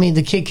 I mean,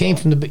 the kid came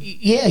from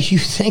you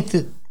think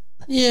that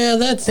Yeah,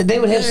 they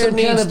would have there some kind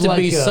needs of to like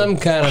be some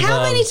kind of.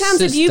 How many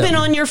times have you been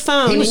on your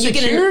phone he and was you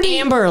get an security?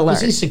 Amber Alert?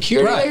 Was he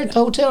security Right. there at the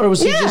hotel, or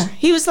was he Yeah, just?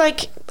 he was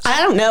like,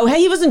 I don't know. Hey,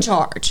 he was in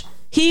charge.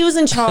 He was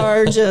in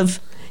charge of.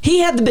 He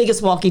had the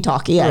biggest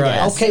walkie-talkie, I Right.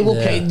 guess.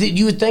 Okay,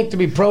 you would think there'd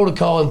be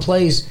protocol in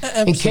place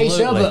in case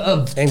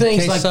of In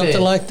things case like something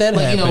that. like that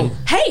happened.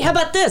 Hey, how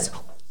about this?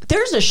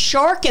 There's a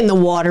shark in the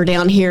water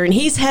down here, and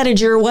he's headed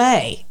your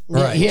way.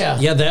 Right. Yeah.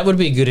 Yeah, that would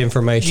be good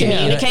information. Yeah.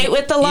 Communicate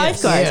with the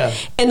lifeguards. Yeah.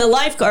 And the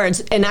lifeguards,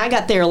 and I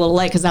got there a little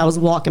late because I was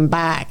walking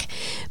back,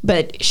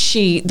 but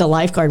the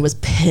lifeguard was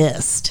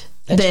pissed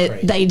that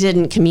crazy. they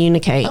didn't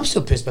communicate. I'm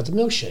so pissed about the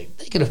milkshake.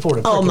 They could afford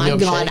a freaking Oh my milkshake.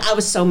 God, I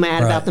was so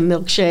mad about the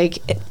milkshake.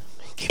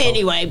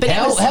 Anyway, but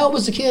How old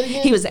was the kid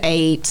again? he was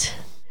 8.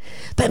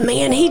 But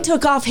man, he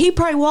took off. He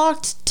probably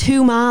walked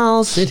 2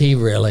 miles Did he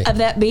really? of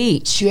that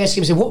beach. You asked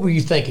him, said, "What were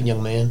you thinking,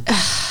 young man?"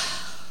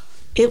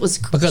 It was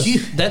Because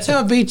that's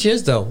how a beach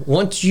is, though.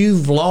 Once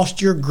you've lost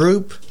your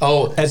group,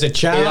 as a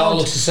child, it all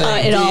looks the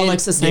same. it all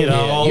looks the same. It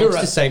all You're looks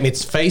right. the same.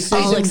 It's faces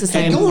All looks the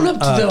same. And going up to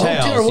the hotel or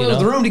towels,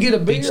 whatever, the room to get a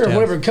Beach beer or towels.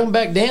 whatever, come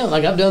back down.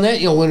 Like I've done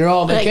that, when they're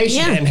all on Like,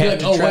 vacation. yeah. and You're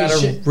have like, to try to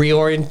shit.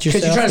 reorient yourself.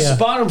 Because you're trying to Yeah.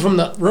 spot them from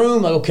the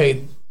room. Like,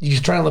 okay,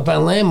 you're trying to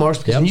find landmarks.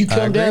 Because when you I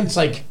come down, agree. it's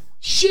like,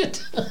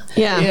 shit.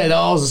 Yeah. Yeah, it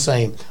all's the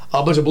same.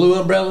 A bunch of blue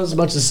umbrellas, a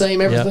bunch of the same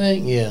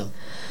everything. Yeah.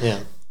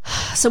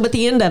 So at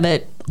the end of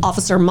it,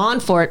 Officer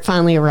Montfort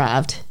finally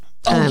arrived.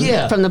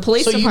 From the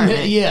police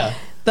department.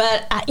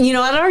 But I'd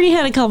already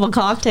had a couple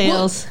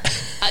cocktails.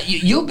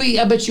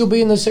 I bet you'll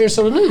be in the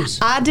Sarasota News.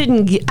 I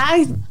didn't get.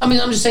 I mean,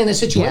 I'm just saying the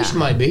situation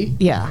might be.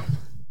 Yeah.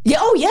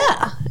 Oh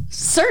yeah.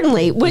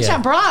 Certainly. Which Yeah. I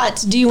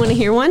brought. Do you want to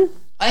hear one?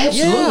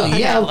 Absolutely.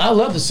 Yeah, I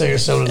love the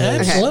Sarasota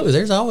News. Absolutely.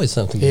 There's always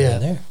something good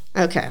in there.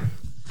 Okay.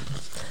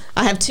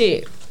 I have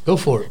 2. Go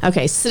for it.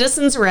 Okay.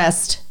 Citizens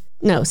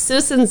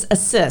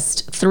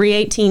Assist,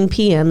 3:18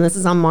 p.m. This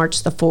is on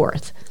March the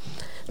 4th.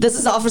 This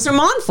is Officer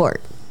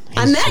Montfort.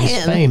 I met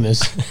He's him.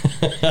 famous.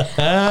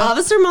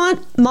 Officer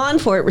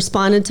Montfort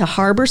responded to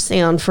Harbor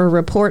Sound for a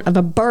report of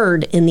a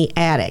bird in the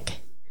attic.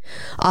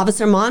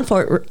 Officer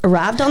Montfort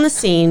arrived on the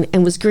scene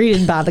and was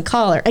greeted by the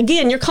caller.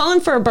 Again, you're calling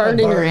for a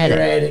bird in your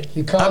attic.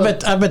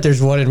 I bet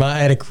there's one in my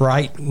attic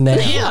right now.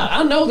 Yeah,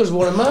 I know there's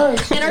one of mine.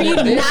 And are you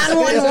In the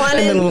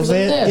 911? little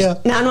vent. Yeah.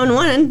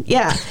 911,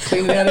 yeah.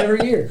 Clean it out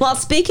every year. While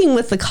speaking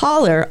with the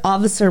caller,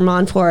 Officer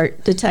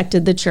Montfort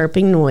detected the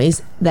chirping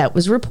noise that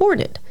was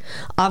reported.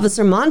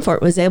 Officer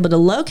Montfort was able to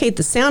locate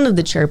the sound of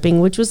the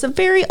chirping, which was a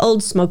very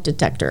old smoke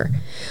detector.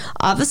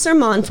 Officer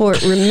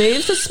Montfort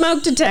removed the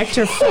smoke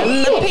detector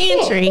from the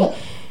pantry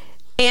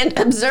and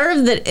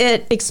observed that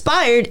it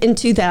expired in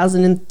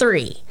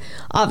 2003.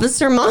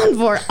 Officer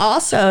Montfort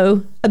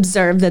also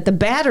observed that the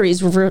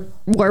batteries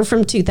were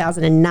from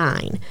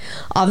 2009.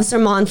 Officer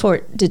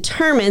Montfort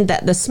determined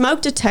that the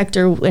smoke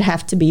detector would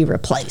have to be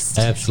replaced.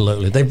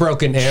 Absolutely. They've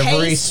broken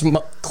every Case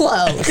smoke.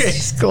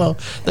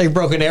 Closed. They've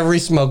broken every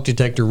smoke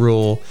detector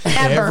rule.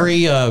 Ever.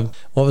 Every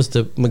what was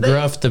the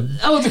McGruff?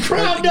 The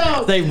crowd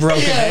dog. They've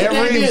broken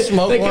every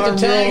smoke They get alarm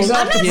the tags rule.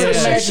 off I'm not the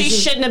so sure she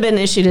shouldn't have been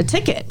issued a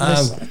ticket.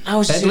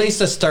 At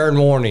least a stern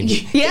warning.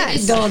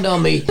 Yes. It dawned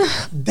on me.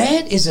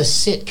 That is a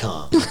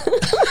sitcom.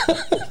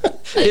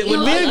 It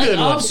would be a good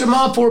one. Officer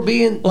Montfort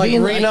being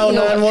Reno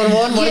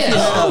 911. What if you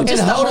had- Oh,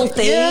 just the whole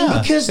thing. Yeah,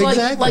 because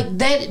exactly. like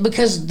that,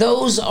 because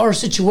those are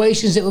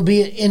situations that would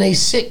be in a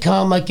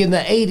sitcom like in the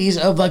 80s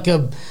of like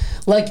a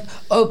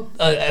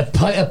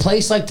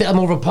place like that,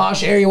 more of a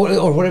posh area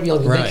or whatever,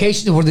 Right.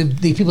 vacation where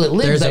the people that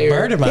live There's there. a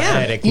bird in my Yeah.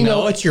 attic. You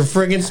No, know- it's your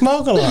friggin'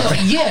 smoke alarm.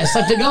 Yes,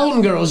 like the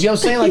Golden Girls. You know what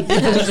I'm saying? Like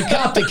there's a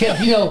cop that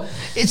kept.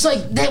 It's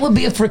like that would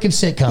be a freaking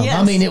sitcom. Yes,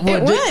 I mean, it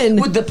would. it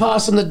would. With the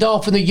possum, the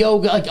dolphin, the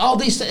yoga, like all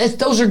these.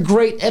 Those are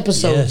great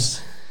episodes.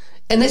 Yes.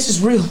 And this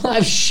is real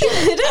life shit.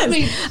 It is. I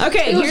mean,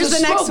 okay, it was here's a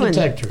the next smoke one.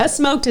 detector. A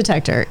smoke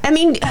detector. I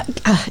mean,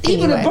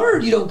 Even anyway. a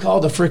bird, you don't call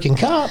the freaking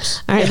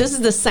cops. All right, this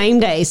is the same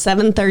day,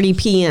 7:30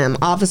 p.m.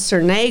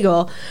 Officer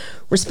Nagel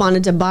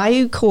responded to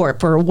Bayou Court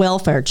for a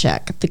welfare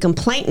check. The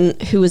complainant,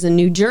 who was in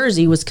New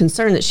Jersey, was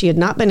concerned that she had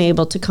not been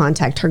able to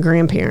contact her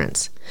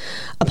grandparents.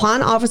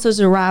 Upon officers'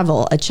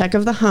 arrival, a check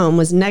of the home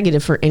was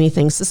negative for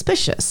anything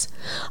suspicious.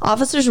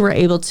 Officers were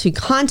able to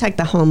contact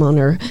the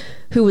homeowner,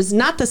 who was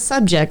not the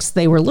subjects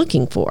they were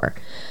looking for.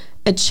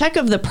 A check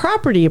of the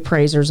property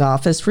appraiser's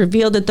office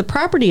revealed that the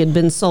property had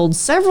been sold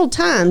several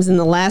times in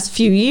the last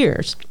few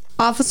years.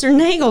 Officer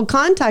Nagel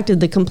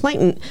contacted the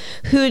complainant,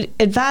 who had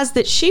advised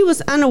that she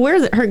was unaware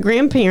that her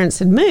grandparents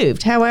had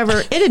moved.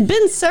 However, it had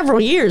been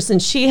several years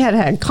since she had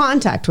had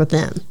contact with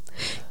them.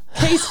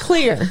 Case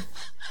clear.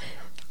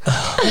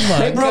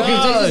 They broke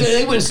it.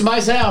 They went to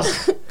somebody's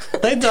house.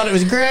 They thought it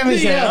was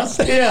Grammy's house.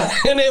 Yeah.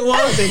 And it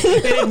wasn't.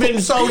 It had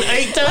been sold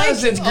 8 times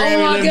since Grammy Oh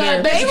my lived God!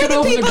 there. They come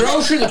open the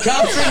grocery. The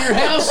cops are in your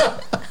house.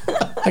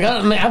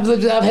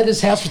 I've had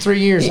this house for 3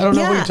 years. I don't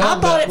know what you're talking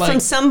I bought about. it from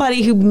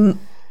somebody who...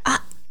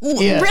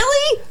 Yeah.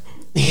 Really?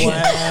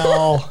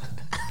 Wow.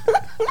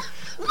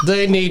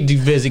 They need to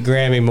visit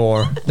Grammy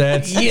more.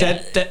 That's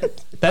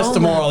the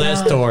moral of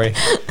that story.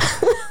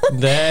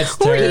 That's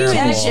Were you terrible. in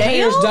jail?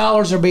 Taxpayers'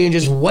 dollars are being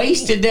just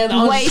wasted down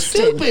on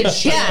stupid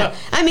shit. Yeah.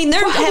 I mean,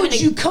 they're Why having would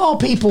you call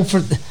people for...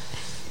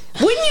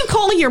 Wouldn't you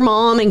call your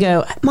mom and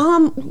go,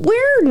 Mom,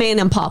 where are Nan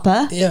and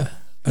Papa? Yeah.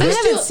 I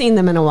haven't seen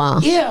them in a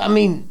while. Yeah, I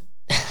mean...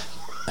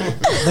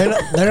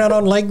 They're not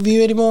on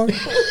Lakeview anymore?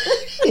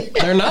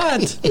 They're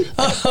not.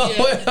 Oh,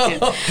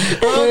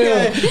 well,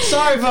 okay.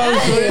 Sorry,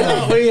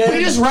 folks.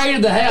 We just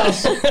raided the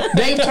house.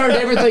 They've turned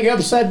everything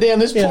upside down.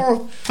 This poor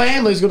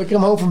family's going to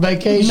come home from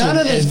vacation. None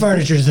of this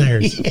furniture's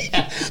theirs.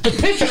 Yeah. The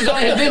pictures don't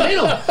have them in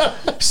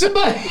them.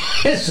 Somebody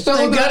has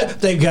stolen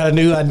They've got a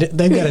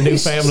new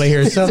family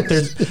here.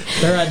 Something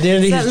their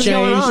identity has Something's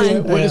going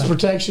changed. on. witness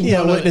protection.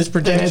 Yeah, witness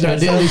protection. They had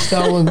their identity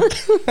stolen.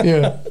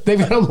 Yeah, they've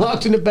got them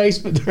locked in the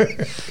basement.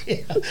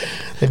 Yeah.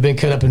 They've been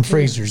cut up in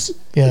freezers.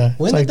 Yeah.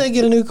 When did they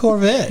get a new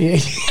Corvette?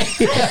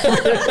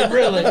 Yeah,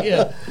 really?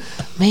 Yeah.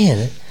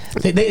 Man,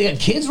 they got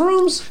kids'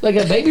 rooms. They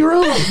got baby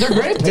rooms. Their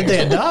grandparents. Did they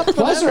adopt?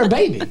 Why is there a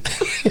baby?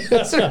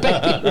 That's their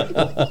baby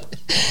room.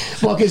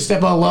 Walk in,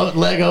 step on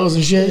Legos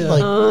and shit.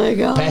 Like Oh, my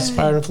God.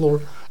 pacifier on the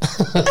floor.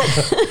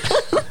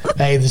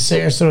 Hey, the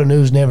Sarasota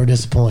News never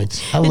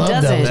disappoints. I love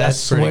doesn't. those.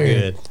 That's I pretty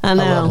swear. good. I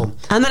love know. them.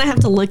 I'm going to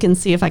have to look and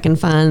see if I can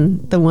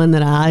find the one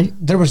that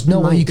There was no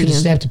way Might you could be have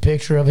in. snapped a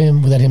picture of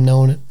him without him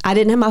knowing it. I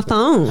didn't have my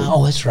phone.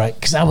 Oh, that's right.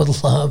 Because I would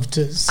love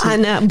to see. I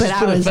know, but just I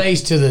put was- a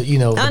face to the, the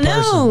I know.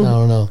 person. I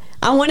don't know.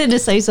 I wanted to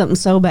say something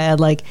so bad,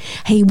 like,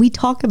 hey, we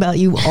talk about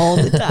you all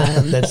the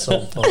time. That's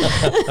so funny.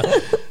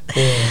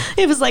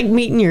 It was like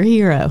meeting your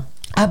hero.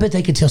 I bet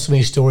they could tell so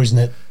many stories in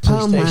that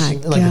police Oh, my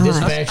station, like the God.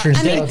 dispatcher and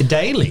I mean, stuff.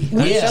 Daily.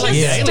 Yeah, Just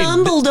yeah.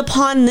 stumbled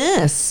upon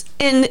this.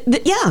 And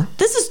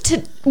this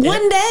is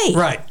one day.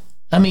 Right.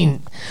 I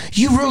mean,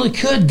 you really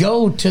could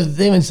go to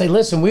them and say,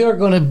 "Listen, we're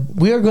gonna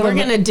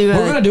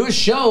do a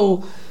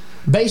show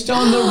based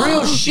on the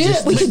real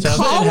shit." We could Stuff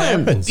call that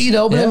him. happens. But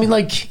Yeah. I mean,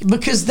 like,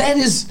 because that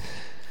is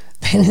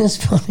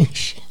funny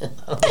shit. I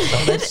don't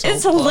know, that's so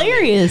It's funny.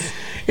 hilarious.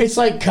 It's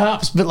like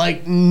cops, but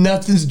like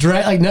nothing's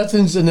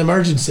nothing's an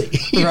emergency.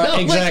 You know, Right,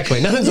 like-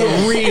 exactly. Nothing's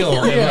a real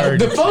Yeah, the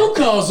emergency. phone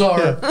calls are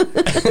they're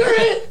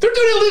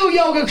doing illegal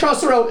yoga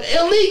across the road.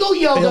 Illegal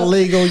yoga.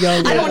 Illegal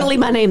yoga. I don't want to leave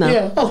my name though.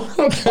 Yeah. Oh,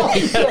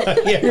 okay.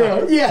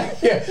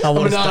 Yeah. I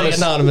want to stay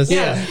anonymous.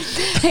 Yeah.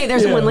 Hey,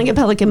 there's a one-legged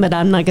pelican, but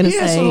I'm not going to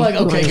Yeah. say. So like,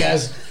 okay,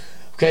 guys.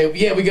 Okay,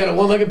 yeah, we got a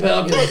one-legged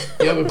pelican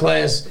yoga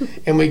class,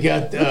 and we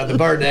got the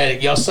bird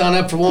addict. Y'all sign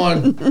up for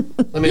one.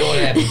 Let me know what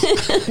happens.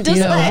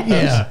 Dispatch.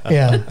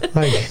 Yeah.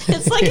 Like,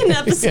 It's like an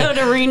episode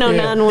of Reno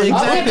Yeah. 911.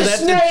 I want the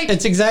snake.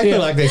 It's exactly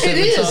like they said.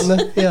 It It's is. on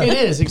the- yeah. It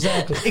is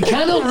exactly. It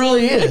kind of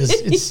really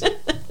is.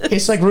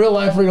 It's like real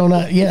life Reno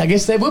 9. Yeah, I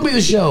guess that would be the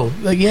show.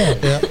 Like, yeah.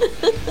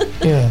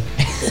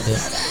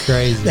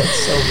 Crazy.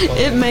 That's so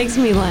funny. It makes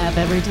me laugh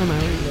every time I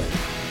read it.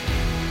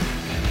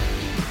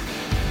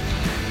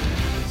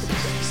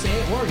 Say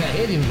at work, I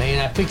hit him, man.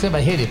 I picked up,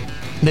 I hit him.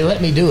 They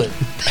let me do it.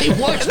 They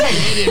watched me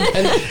hit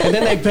him. And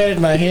then they petted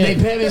my They head.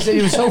 pat me and said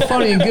he was so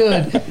funny and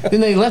good. Then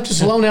they left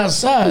us alone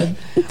outside,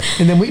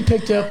 and then we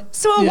picked up.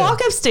 So I walk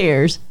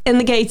upstairs and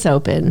the gate's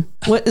open.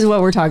 What is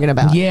what we're talking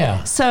about?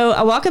 Yeah. So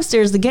I walk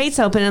upstairs, the gate's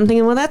open. And I'm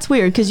thinking, well, that's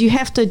weird because you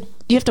have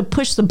to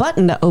push the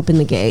button to open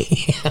the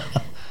gate.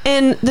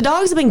 And the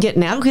dogs have been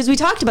getting out because we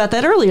talked about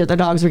that earlier. The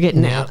dogs were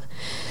getting Yeah. out.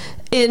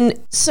 And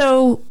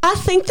so I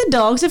think the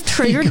dogs have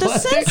triggered the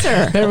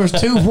sensor. There was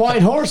 2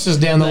 white horses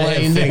down the They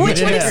lane. figured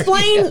Which it would out.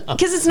 explain,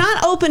 because it's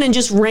not open and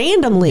just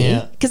randomly,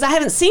 Yeah. because I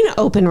haven't seen it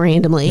open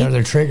randomly.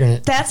 They're triggering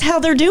it. That's how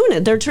they're doing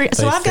it. So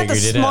They I've got the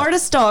figured it out.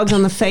 smartest dogs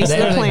on the face of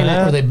the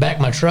planet. Or they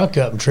backed my truck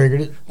up and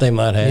triggered it. They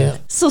might have. Yeah.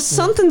 So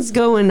something's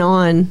going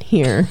on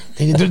here.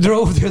 They're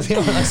over there.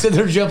 Like I said,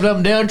 they're jumping up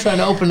and down trying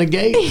to open the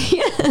gate.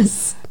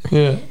 Yes.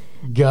 Yeah.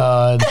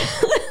 God.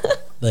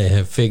 They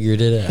have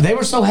figured it out. They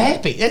were so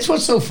happy. That's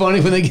what's so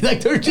funny when they get like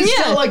they're just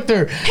Yeah. felt like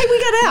they're Hey, we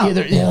got out. yeah,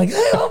 they're like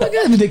hey, oh my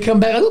god. When they come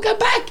back, look, I'm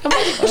back. I'm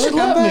back. You should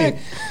love me.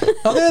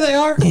 Oh, there they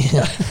are.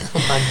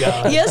 Oh my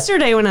god.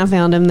 Yesterday when I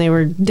found them, they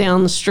were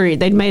down the street.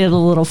 They'd made it a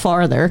little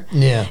farther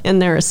Yeah. in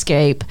their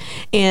escape.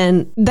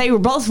 And they were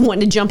both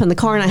wanting to jump in the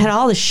car, and I had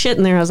all this shit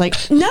in there. I was like,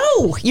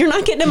 no, you're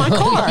not getting in my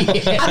car. I'm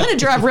going to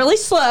drive really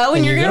slow,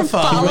 and you're going to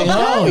follow Oh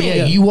behind me.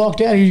 yeah, you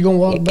walked out, you're gonna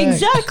walk back.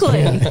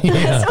 Exactly.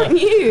 That's on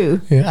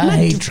you. Yeah, I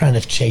hate trying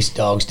to chase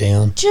dogs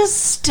down. Just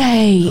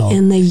stay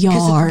in the Because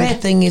the yard. bad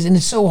thing is, and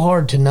it's so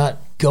hard to not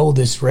go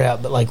this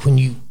route, but like when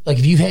you, like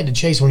if you've had to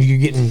chase when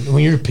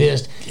you're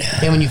pissed,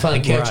 and when you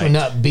finally catch Right. one,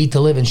 not beat the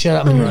living shit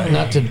out. I mean,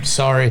 not to,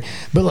 sorry,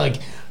 but like,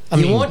 I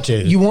You mean, want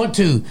to. You want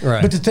to.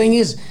 Right. But the thing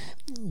is,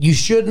 you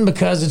shouldn't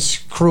because it's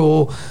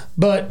cruel,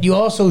 but you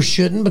also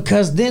shouldn't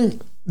because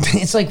then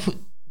it's like,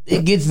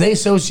 they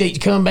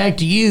associate coming back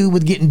to you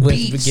with getting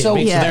beat. getting So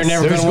beat, so they're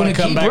never they're gonna wanna gonna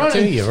come keep back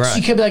running. to you, right. So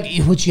you kept like,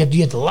 what you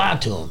have to lie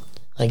to them.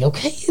 Like,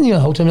 okay, and the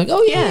whole time, like,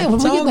 oh yeah, when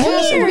It's we all get in the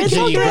house, clear. It's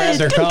all you grab good.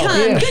 their Good collar.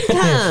 time. Yeah. Good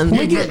time. when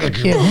we get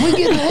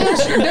in the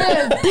house, you're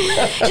dead.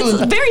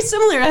 It's very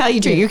similar to how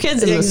you treat your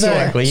kids in the store.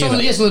 Exactly. So, You know.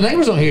 yeah, so the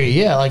neighbors don't hear you.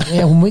 Yeah, like,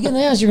 yeah, when we get in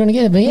the house, you're going to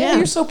get it. But yeah, Yeah.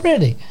 you're so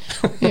pretty.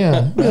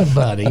 Yeah, good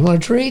buddy. You want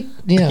a treat?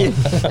 Yeah.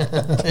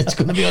 It's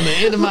going to be on the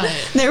end of my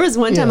head. There was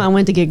one time Yeah. I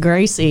went to get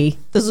Gracie.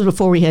 This was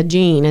before we had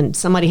Jean, and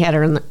somebody had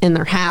her in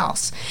their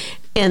house,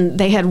 and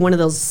they had one of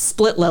those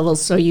split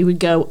levels, so you would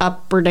go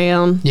up or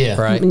down. Yeah.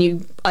 Right. When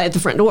you at the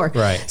front door.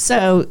 Right.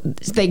 So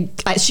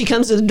she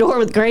comes to the door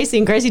with Gracie,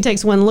 and Gracie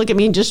takes one look at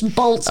me and just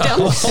bolts down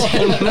the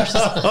stairs.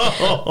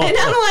 And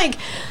I'm like,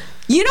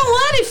 you know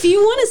what? If you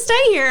want to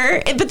stay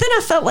here, but then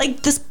I felt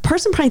like this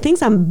person probably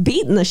thinks I'm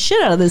beating the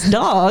shit out of this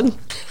dog.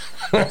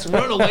 Let's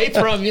run away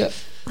from you.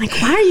 Like,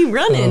 why are you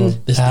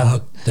running? This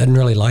dog doesn't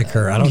really like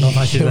her. I don't know if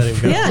I should let him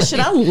go. Yeah,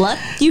 should I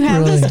let you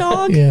have this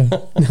dog? Yeah.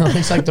 No,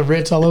 it's like the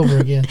Ritz all over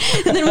again.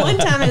 And then one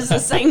time it's the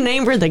same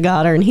neighbor that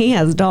got her, and he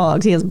has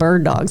dogs. He has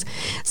bird dogs.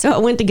 So I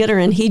went to get her,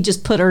 and he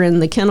just put her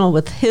in the kennel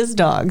with his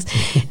dogs.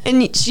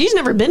 And she's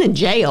never been in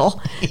jail.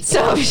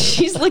 So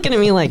she's looking at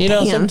me like, You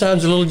know, damn.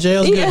 sometimes a little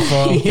jail's good Yeah,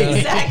 for them.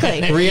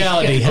 exactly.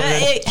 Reality.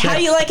 How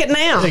do you like it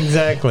now?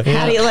 Exactly.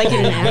 How do you like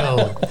it now?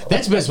 No,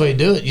 that's the best way to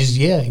do it. Just,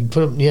 yeah, you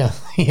put them, yeah.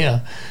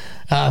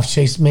 I've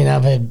chased,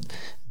 I've had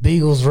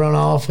beagles run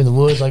off in the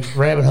woods, like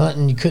rabbit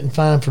hunting. You couldn't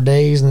find them for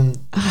days, and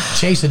then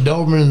chase a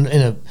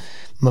Doberman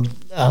I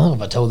don't know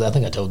if I told that. I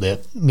think I told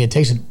that.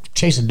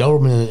 Chase a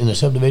Doberman in a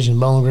subdivision in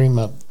Bowling Green.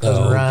 My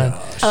cousin Ryan.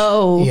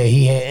 Oh. Yeah,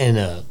 he had,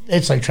 and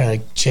it's like trying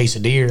to chase a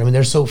deer. I mean,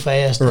 they're so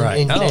fast.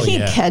 Right. And, Oh, You can't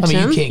yeah. catch I mean,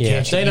 him. you can't Yeah,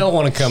 catch if they it. don't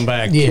want to come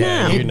back.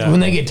 Yeah, you're not. when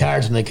they get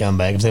tired when they come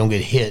back, if they don't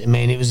get hit,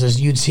 man, it was just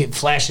you'd see it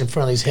flash in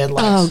front of these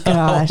headlights. Oh,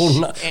 gosh. Oh,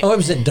 no. Oh, it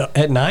was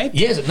at night?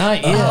 Yes, at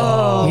night. Yeah,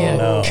 Oh.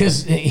 yeah.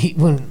 Because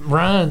when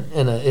Ryan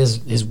and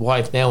his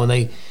wife now, when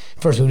they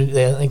first moved,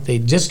 I think they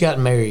just got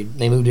married.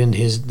 They moved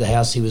into the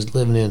house he was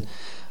living in.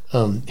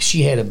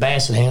 She had a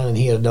Basset Hound and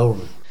he had a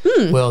Doberman.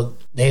 Well,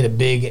 they had a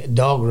big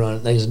dog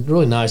run. They was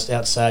really nice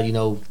outside.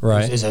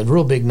 Right. It's a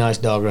real big, nice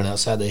dog run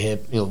outside. They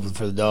have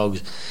for the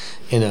dogs,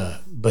 and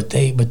but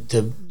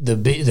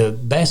the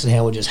Basset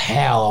Hound would just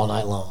howl all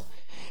night long.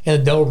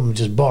 And the Doberman would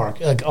just bark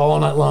like all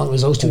night long. It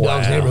was those two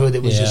dogs in the neighborhood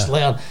that was just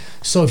loud.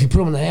 So if you put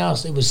them in the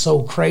house, it was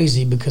so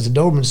crazy because the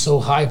Doberman's so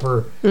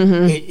hyper.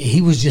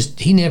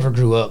 He never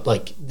grew up.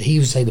 Like he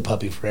would say the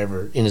puppy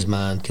forever in his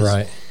mind. 'Cause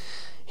Right.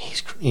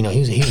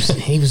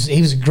 he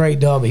was a great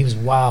dog, but he was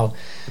wild.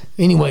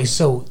 Anyway,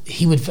 so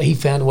he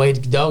found a way.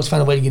 Dogs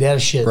found a way to get out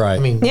of shit. Right. I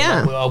mean,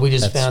 Yeah. we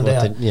just That's found what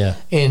out. yeah.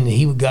 And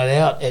he got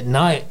out at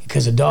night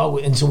because the dog,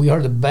 and so we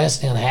heard the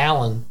Basset Hound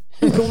howling.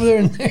 Go over there,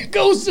 and there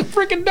goes the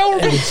freaking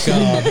Doberman. It's gone.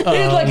 It's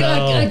Oh, like,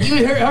 no. like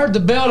you heard the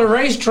bell of the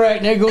racetrack,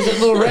 and there goes that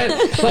little rat.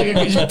 Like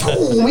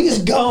he's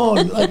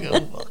gone. Like,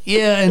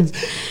 yeah, and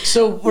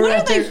so we're What out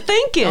are they there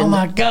thinking? Oh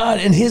my god!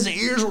 And his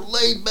ears were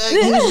laid back. He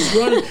was just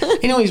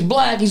running. He's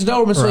black. He's a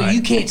Doberman, so Right.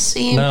 you can't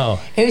see him. No.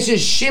 And it's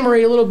just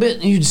shimmery a little bit,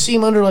 and you'd see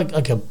him under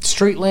like a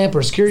street lamp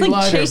or a security It's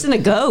like light. chasing a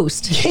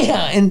ghost.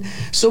 Yeah, and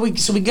so we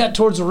got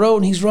towards the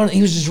road, and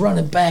he was just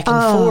running back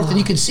and forth, and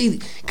you could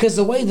see because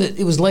the way that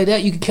it was laid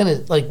out, you could kind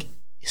of like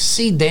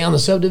see down the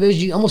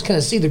subdivision. You almost kind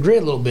of see the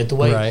grid a little bit the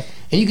way, Right.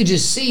 and you could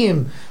just see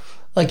him.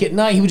 Like at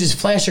night, he would just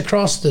flash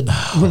across the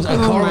when a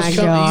car was my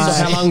coming. gosh.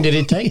 So how long did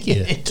it take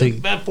you? It took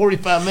about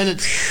 45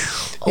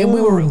 minutes, and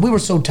we were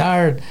so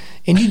tired.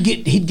 And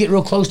he'd get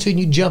real close to you, and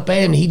you'd jump at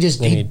him, and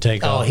he'd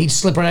take off. he'd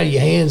slip right out of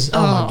your hands. Oh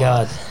my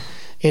god!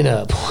 And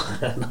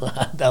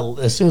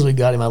as soon as we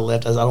got him, I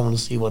left. I don't want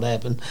to see what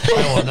happened. I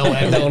don't want to know what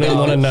happened. I don't even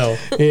want to know.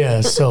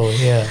 Yeah. So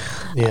yeah.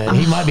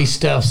 He might be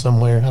stuffed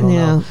somewhere. I don't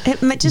Yeah. know.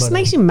 It just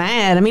makes you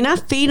mad. I mean, I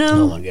feed them.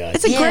 Oh, my God.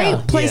 It's a Yeah,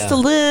 great place yeah. to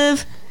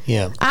live.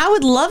 Yeah. I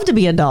would love to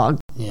be a dog.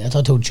 Yeah.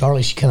 I told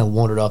Charlie she kind of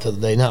wandered off the other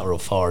day, not real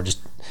far. Just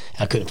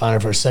I couldn't find her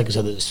for a second,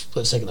 so there was a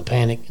split second of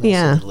panic. And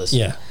Yeah. I said, listen.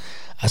 Yeah.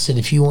 I said,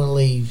 if you want to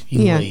leave,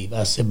 you Yeah. leave.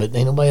 I said, but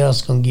ain't nobody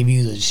else going to give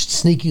you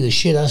sneak you the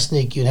shit I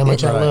sneak you and how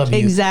much I Right. love you.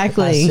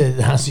 Exactly.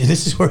 I said,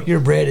 this is where your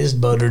bread is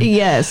buttered.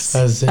 Yes.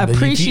 I said, but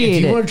Appreciate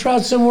if you it. want to try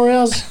it somewhere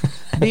else,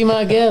 Be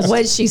my guest.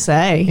 What'd she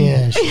say?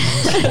 Yeah,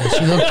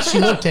 she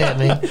looked at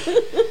me.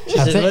 She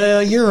said,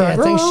 well, you're right.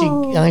 I think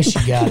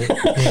she got it.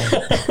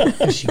 Yeah, I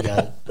think she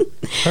got it.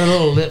 Her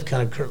little lip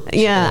kind of curled.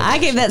 Yeah, I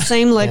gave that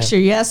same lecture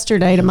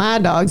yesterday to my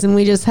dogs, and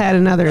we just had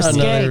another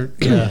escape.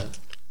 Yeah.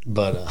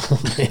 But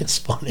it's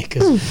funny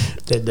because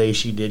that day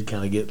she did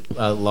kind of get,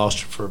 I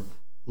lost her for a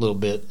little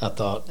bit, I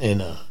thought.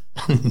 And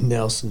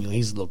Nelson,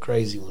 he's a little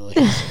crazy.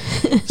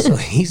 So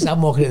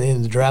I'm walking in the end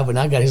of the driveway, and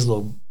I got his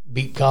little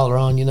beep collar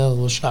on, the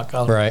little shock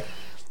collar. Right.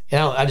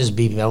 And I just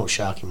beep him. I don't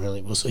shock him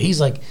really. Well, so he's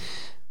like,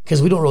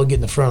 because we don't really get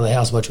in the front of the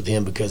house much with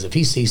him, because if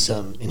he sees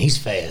something, and he's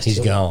fast. He's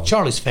gone.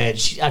 Charlie's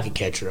fast. I could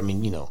catch her. I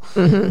mean,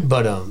 Mm-hmm.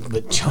 But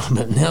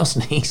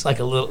Nelson, he's like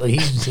a little,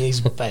 he's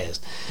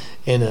fast.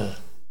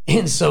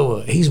 And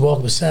so he's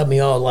walking beside me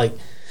all like,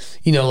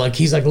 like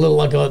he's like a little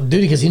like on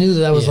duty, because he knew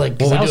that I was like,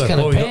 because I was kind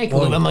of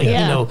panicking. I'm like,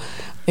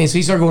 and so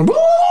he started going, woo!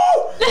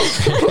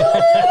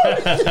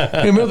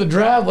 in the middle of the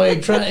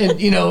driveway,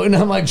 and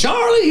I'm like,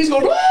 Charlie, he's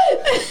going,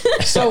 what?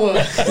 So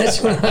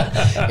that's when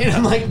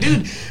I'm like,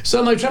 dude, so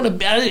I'm like trying to,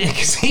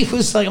 because he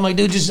was like, I'm like,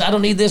 dude, I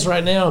don't need this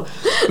right now.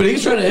 But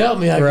he's trying to help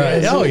me, I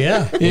guess. Oh,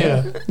 yeah.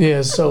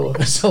 Yeah. So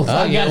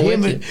I got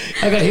him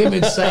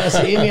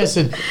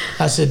inside.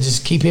 I said,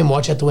 just keep him,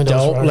 watch out the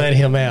window. Don't let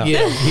him out.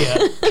 Yeah.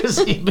 Because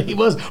he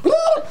was,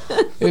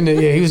 and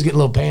he was getting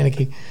a little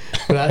panicky.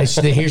 But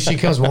here she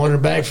comes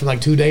wandering back from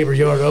like 2 neighbor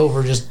yards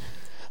over.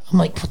 I'm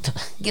like,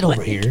 get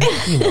over here.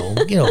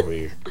 Get over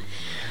here.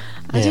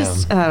 I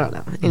don't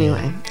know.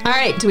 Anyway. All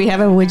right. Do we have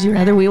a would you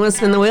rather? We want to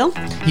spin the wheel?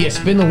 Yeah,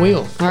 spin the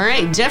wheel. All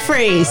right.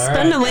 Jeffrey,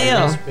 spin the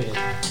wheel.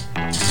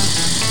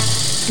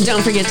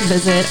 Don't forget to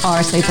visit our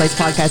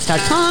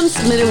safeplacepodcast.com,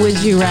 submit a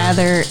would you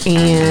rather,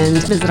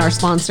 and visit our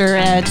sponsor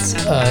at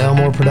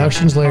Elmore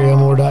Productions,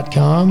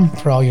 LarryElmore.com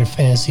for all your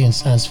fantasy and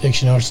science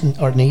fiction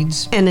art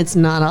needs. And it's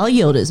not all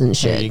Yodas and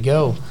shit. There you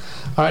go.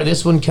 All right,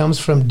 this one comes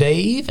from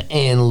Dave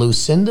and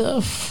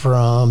Lucinda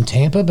from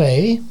Tampa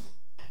Bay.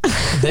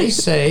 They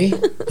say,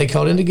 they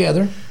called in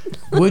together,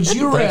 would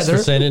you Thanks rather...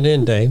 for sending it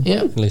in, Dave.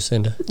 Yep.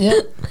 Lucinda. Yeah.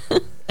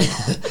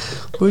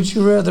 Would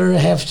you rather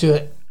have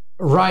to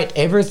write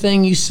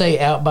everything you say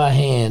out by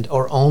hand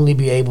or only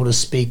be able to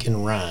speak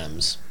in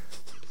rhymes?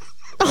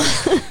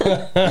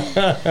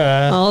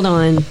 Hold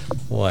on.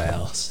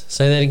 Wow.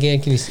 Say that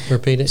again. Can you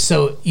repeat it?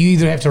 So you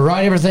either have to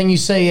write everything you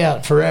say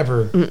out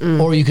forever,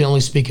 or you can only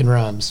speak in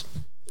rhymes.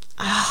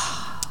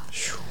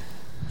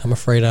 I'm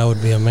afraid I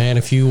would be a man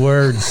of few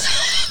words.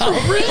 Oh,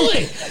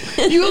 really?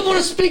 You would want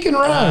to speak in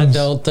I rhymes?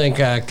 don't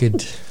think I could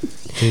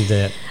do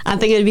that. I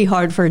think it'd be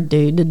hard for a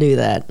dude to do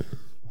that.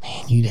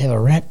 Man, you'd have a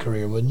rap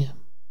career, wouldn't you?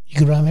 You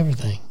could rhyme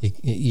everything.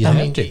 You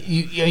have to.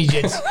 You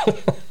just...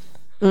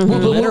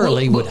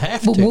 Literally would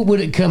have to.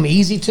 Would it come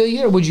easy to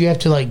you, or would you have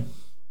to like?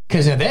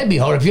 Because that'd be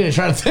hard if you had to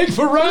try to think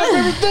for rhyme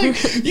everything.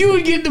 You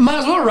would might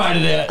as well write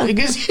it out.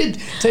 Because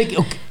it'd take.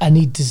 Okay,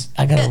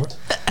 I gotta.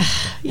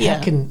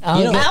 Yeah.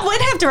 I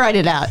would have to write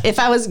it out if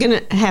I was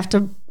gonna have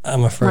to.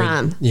 I'm afraid.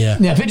 Rhyme. Yeah.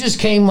 Now, if it just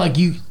came like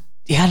you,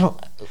 I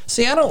don't.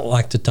 See, I don't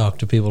like to talk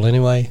to people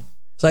anyway.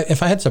 It's like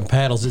if I had some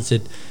paddles that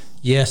said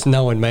yes,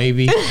 no, and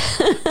maybe,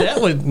 that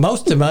would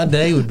most of my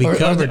day would be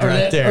covered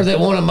right there. Or that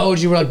one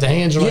emoji where like the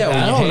hands are like, when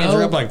I your don't hands know.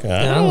 are up like,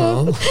 I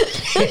don't know.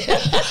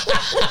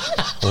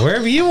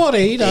 Wherever you want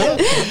to eat.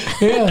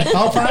 Yeah,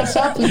 I'll find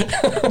something.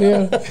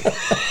 Yeah.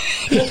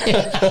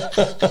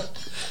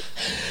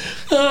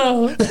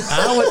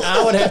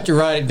 I would have to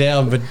write it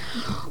down, but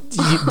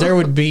there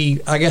would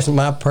be, I guess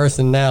my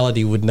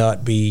personality wouldn't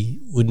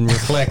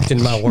reflect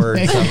in my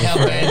words. How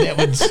bad that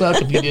would suck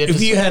if you did.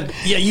 If you had,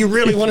 you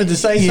really wanted to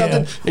say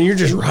something, and you're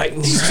just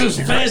writing these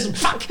just fast,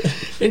 fuck,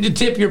 and the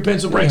tip of your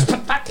pencil breaks.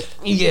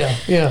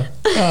 Yeah.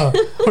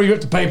 Or you're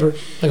at the paper,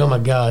 like, oh my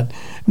God.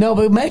 No,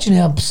 but imagine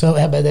how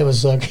bad that would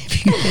suck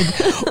if you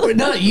had, or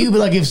not you, but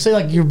like if say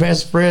like your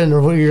best friend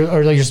or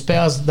like your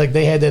spouse, like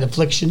they had that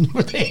affliction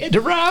where they had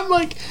to rhyme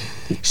like.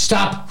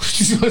 Stop.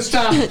 You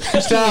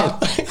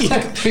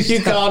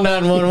call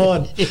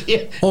 911.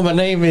 Yeah. Well, my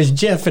name is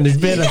Jeff and it's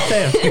been a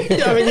theft.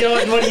 I mean,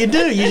 what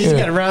do? You just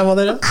got to rhyme on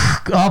that.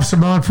 Officer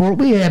Montfort,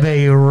 we have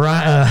a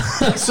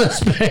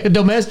suspect,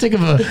 domestic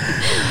of a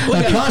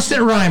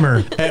constant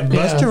rhymer. At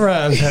Buster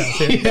Rhymes house.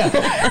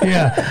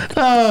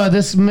 Yeah.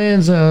 This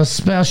man's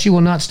spouse, she will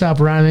not stop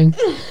rhyming.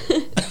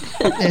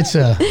 It's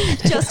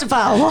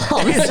Justifiable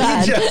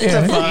homicide.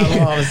 Justifiable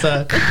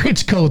homicide.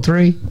 It's code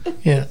 3.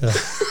 Yeah.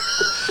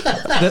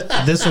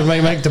 This one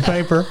may make the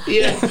paper.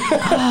 Yeah.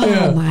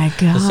 Oh my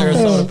God. The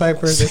Sarasota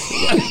paper.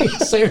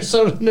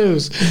 Sarasota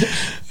News.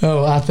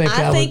 Oh, I think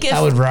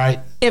I would write.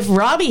 If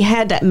Robbie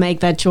had to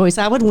make that choice,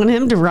 I would want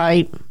him to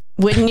write.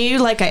 Wouldn't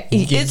you?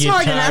 It's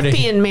hard enough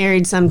being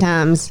married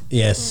sometimes.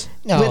 Yes.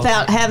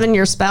 Without having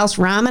your spouse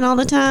rhyming all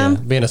the time.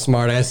 Being a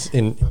smart ass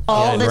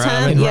all the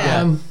time.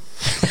 Yeah.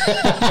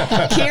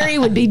 Carrie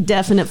would be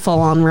definite full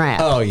on rap.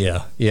 Oh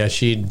yeah. Yeah,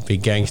 she'd be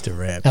gangster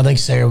rap. I think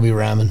Sarah would be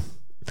rhyming.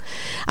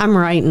 I'm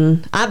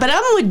writing. But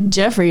I'm with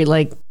Jeffrey.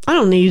 Like, I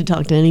don't need to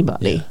talk to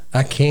anybody. Yeah.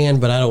 I can,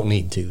 but I don't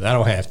need to. I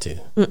don't have to.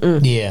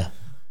 Yeah.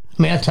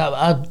 I mean,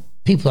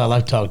 people I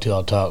like to talk to,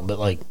 I'll talk. But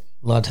like,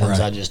 A lot of times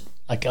Right. I just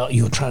like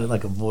you were trying to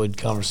like avoid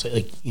conversation,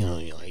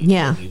 like like,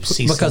 Yeah. you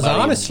see Because somebody,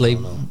 honestly,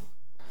 I don't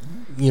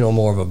know.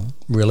 more of a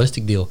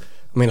realistic deal.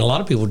 I mean, a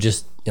lot of people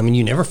just. I mean,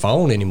 you never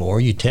phone anymore.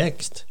 You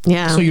text.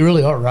 Yeah. So you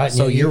really are right.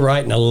 So you're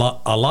writing a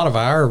lot. A lot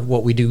of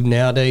what we do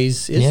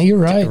nowadays is Yeah, you're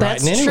right.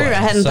 That's writing true. anyway.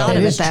 I hadn't thought of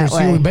It it is true. that So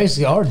way. we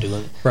basically are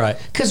doing it. Right.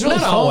 'Cause really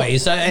not phone-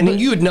 always. And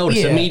you would notice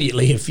yeah.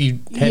 immediately if you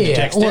had to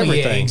text well,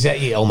 everything. Yeah,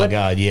 exactly. Yeah. Oh my But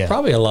God, yeah.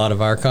 Probably a lot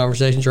of our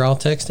conversations are all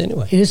text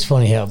anyway. It is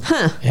funny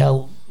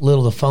how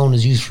little the phone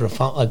is used for a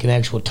phone, like an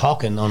actual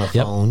talking on a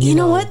phone. You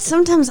know what?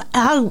 Sometimes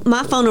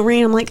my phone will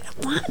ring. I'm like,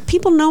 why?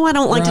 People know I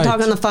don't like to Right.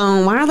 talk on the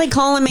phone. Why are they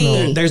calling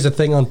me? There's a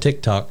thing on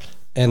TikTok,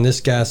 and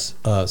this guy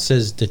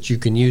says that you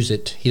can use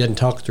it. He doesn't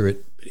talk through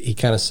it. He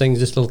kind of sings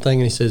this little thing,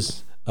 and he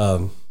says,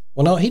 well,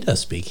 no, he does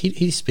speak.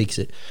 He speaks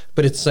it.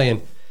 But it's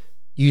saying,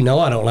 I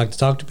don't like to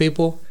talk to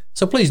people,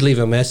 so please leave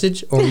a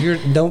message or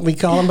don't be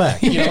calling back.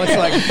 It's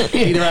like,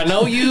 either I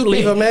know you,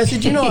 leave a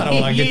message. I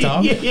don't like to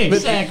talk. Yeah,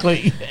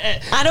 exactly.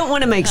 I don't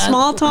want to make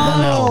small talk.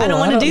 I don't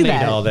want to do need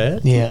that. all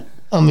that. Yeah.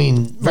 I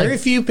mean, Very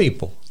few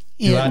people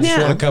do I just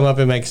Yeah. want to come up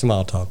and make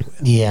small talk with.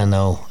 yeah, I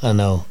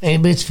know.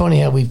 But it's funny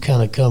how we've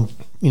kind of come,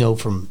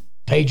 from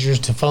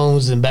pagers to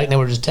phones, and back now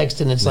we're just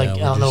texting. It's like, I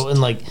don't know, and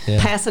like,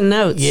 Passing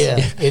notes. yeah,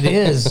 it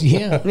is.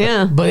 Yeah.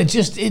 Yeah. But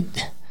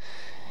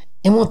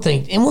and one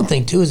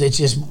thing too is it's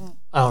just,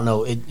 I don't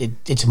know,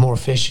 it's more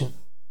efficient.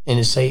 And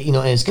it's and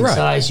it's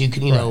concise. You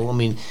can, I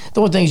mean,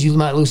 the one thing is you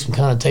might lose some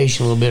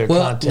connotation a little bit or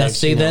Well, context. now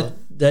see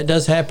that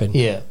does happen.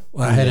 Yeah.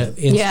 Well, I had an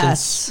instance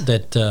Yes.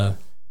 that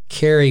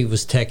Carrie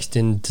was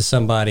texting to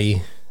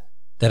somebody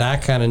that I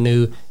kind of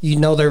knew.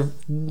 They're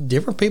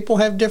different people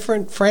have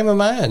different frame of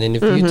mind, and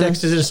if you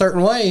text it a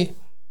certain way,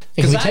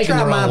 It can be taken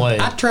the wrong way.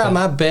 I try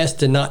my best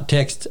to not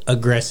text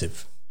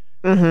aggressive,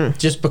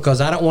 just because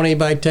I don't want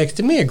anybody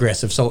texting me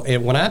aggressive. So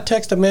when I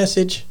text a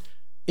message,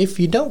 if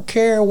you don't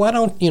care, why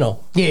don't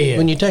Yeah.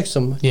 when you text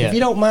them, Yeah. if you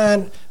don't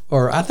mind,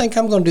 or I think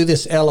I'm going to do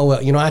this, LOL.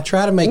 I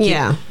try to make it.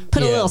 Yeah.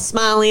 Put a little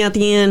smiley at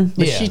the end.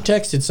 But Yeah. she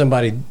texted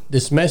somebody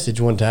this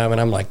message one time, and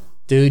I'm like,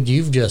 dude,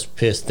 you've just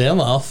pissed them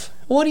off.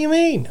 What do you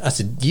mean? I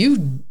said, she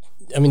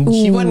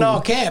wasn't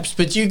all caps,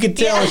 but you could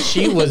tell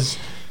she was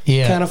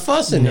Yeah. kind of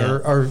fussing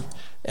or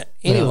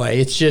anyway,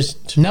 it's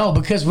just. No,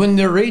 because when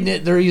they're reading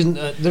it, they're using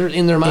they're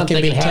in their mind It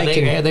can be thinking how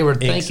taken- they were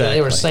thinking, they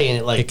were Exactly. saying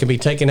it like It can be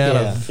taken out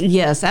of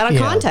Yes, out of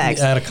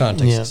context.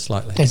 Yeah.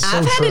 slightly. It's so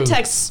I've had true. to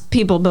text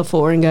people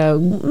before and go,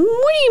 what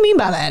do you mean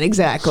by that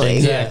exactly?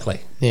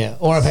 Exactly. Yeah,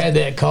 or I've had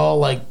that call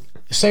like,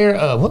 Sarah,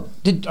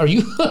 are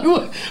you are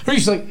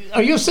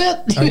you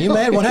upset? Are you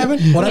mad? What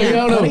happened? What happened?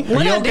 No, no. Honey?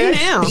 What do I do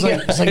now?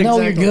 It's like no,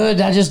 you're good.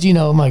 I just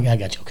I'm like, I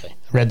got you. Okay,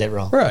 I read that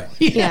wrong. Right.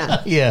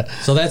 Yeah. Yeah.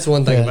 So that's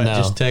one thing Yeah, about no.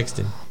 just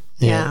texting.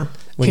 Yeah.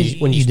 When you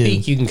 'Cause do.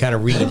 speak, you can kind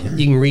of read.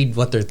 You can read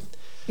what they're.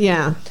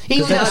 Yeah.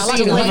 Even Because though I like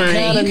it's delivery. kind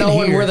Kind of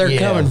knowing where they're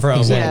coming from.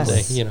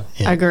 Exactly. Yes.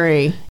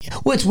 Agree.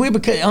 Well, it's weird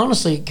because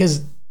honestly,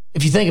 because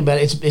if you think about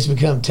it, it's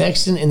become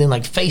texting and then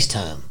like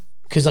FaceTime.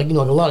 Because like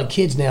like a lot of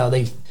kids now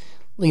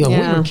we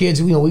were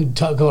kids. We'd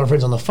call our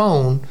friends on the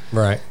phone.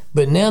 Right.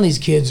 But now these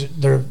kids,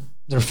 they're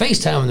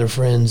FaceTiming their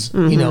friends,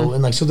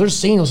 and like so they're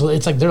seeing them. So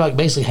it's like they're like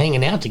basically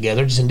hanging out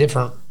together, just in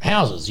different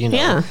houses,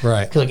 Yeah.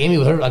 Right. Because like Amy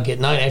with her, like at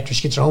night after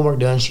she gets her homework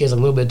done, she has like,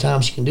 a little bit of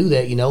time she can do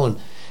that,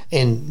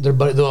 and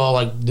they'll all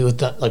like do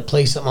it, like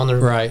play something on their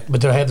Right.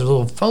 But they'll have their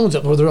little phones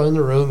up where they're all in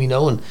the room,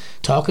 and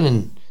talking,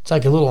 and it's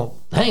like a little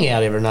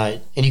hangout every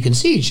night, and you can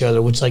see each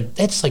other, which like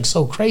that's like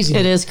so crazy.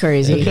 It is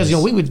crazy. Because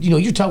we would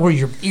you're talking where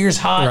your ears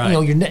hot, Right.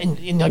 your neck,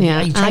 and like,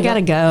 Yeah, you try I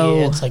gotta to- go.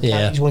 Yeah, it's like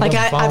Yeah. I just wanna Like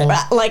go on the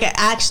phone. I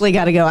actually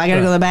got to go. I got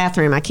to go to the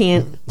bathroom. I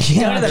can't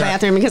go to the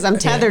bathroom because I'm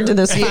tethered to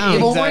this It phone.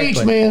 won't reach,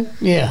 Exactly. man.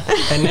 Yeah.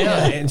 And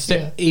now,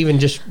 instead even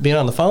just being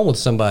on the phone with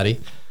somebody,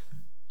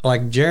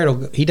 like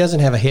Jared, he doesn't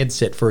have a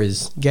headset for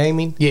his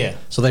gaming. Yeah.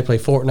 So they play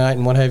Fortnite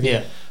and what have you.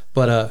 Yeah.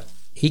 But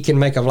he can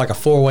make like a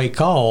 4-way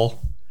call.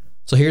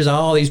 So here's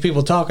all these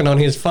people talking on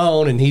his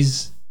phone, and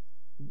he's,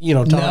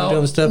 talking to them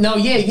and stuff. No,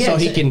 yeah. So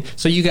he can.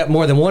 So you got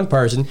more than one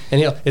person,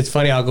 and it's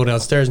funny. I'll go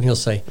downstairs and he'll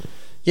say,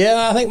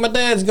 "Yeah, I think my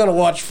dad's gonna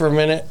watch for a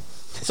minute."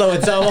 So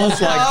it's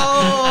almost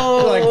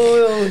like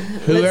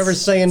whoever's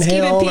saying let's keep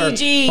it hell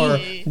PG. or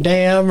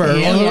damn or,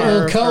 Yeah, a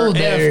little cold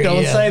F, there,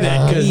 don't yeah. say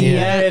that because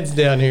Yeah. Dad's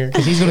down here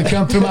He's going to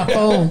come through my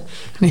phone.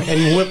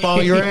 and whip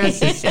all your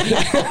asses.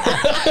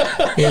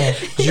 Yeah.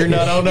 You're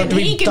not old enough to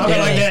He be can talking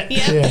do like it.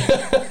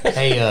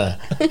 that. Yeah.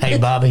 Hey,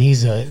 Bobby,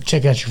 he's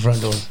check out your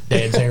front door.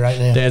 Dad's there right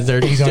now. Dad's there.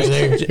 He's over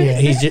there. Yeah.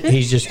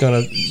 He's just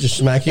gonna just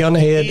smack you on the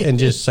head and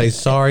just say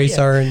sorry,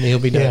 sir, and he'll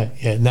be done.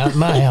 Yeah, not in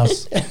my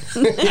house.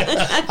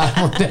 I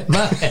want that in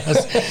my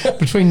house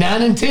between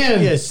 9 and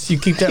 10. Yes, you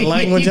keep that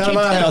language out of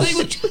my house.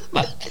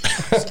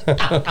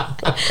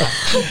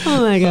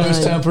 Oh my It's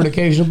god. time for an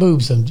occasional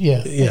boob. Yeah,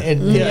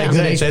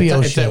 exactly.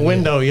 It's that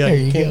window. Yeah, There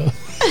you go.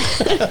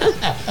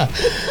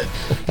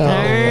 All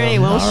right.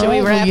 Well, should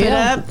we wrap it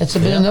up? It's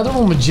been another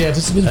one with Jeff.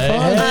 It's been fun.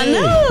 I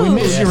know. We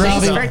miss you,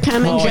 Thanks Robbie. for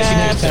coming, I'll see you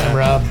next Jeff. time,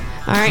 Rob.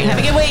 All right. Have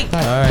a good week. All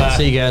right. Bye.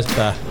 See you guys.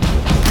 Bye.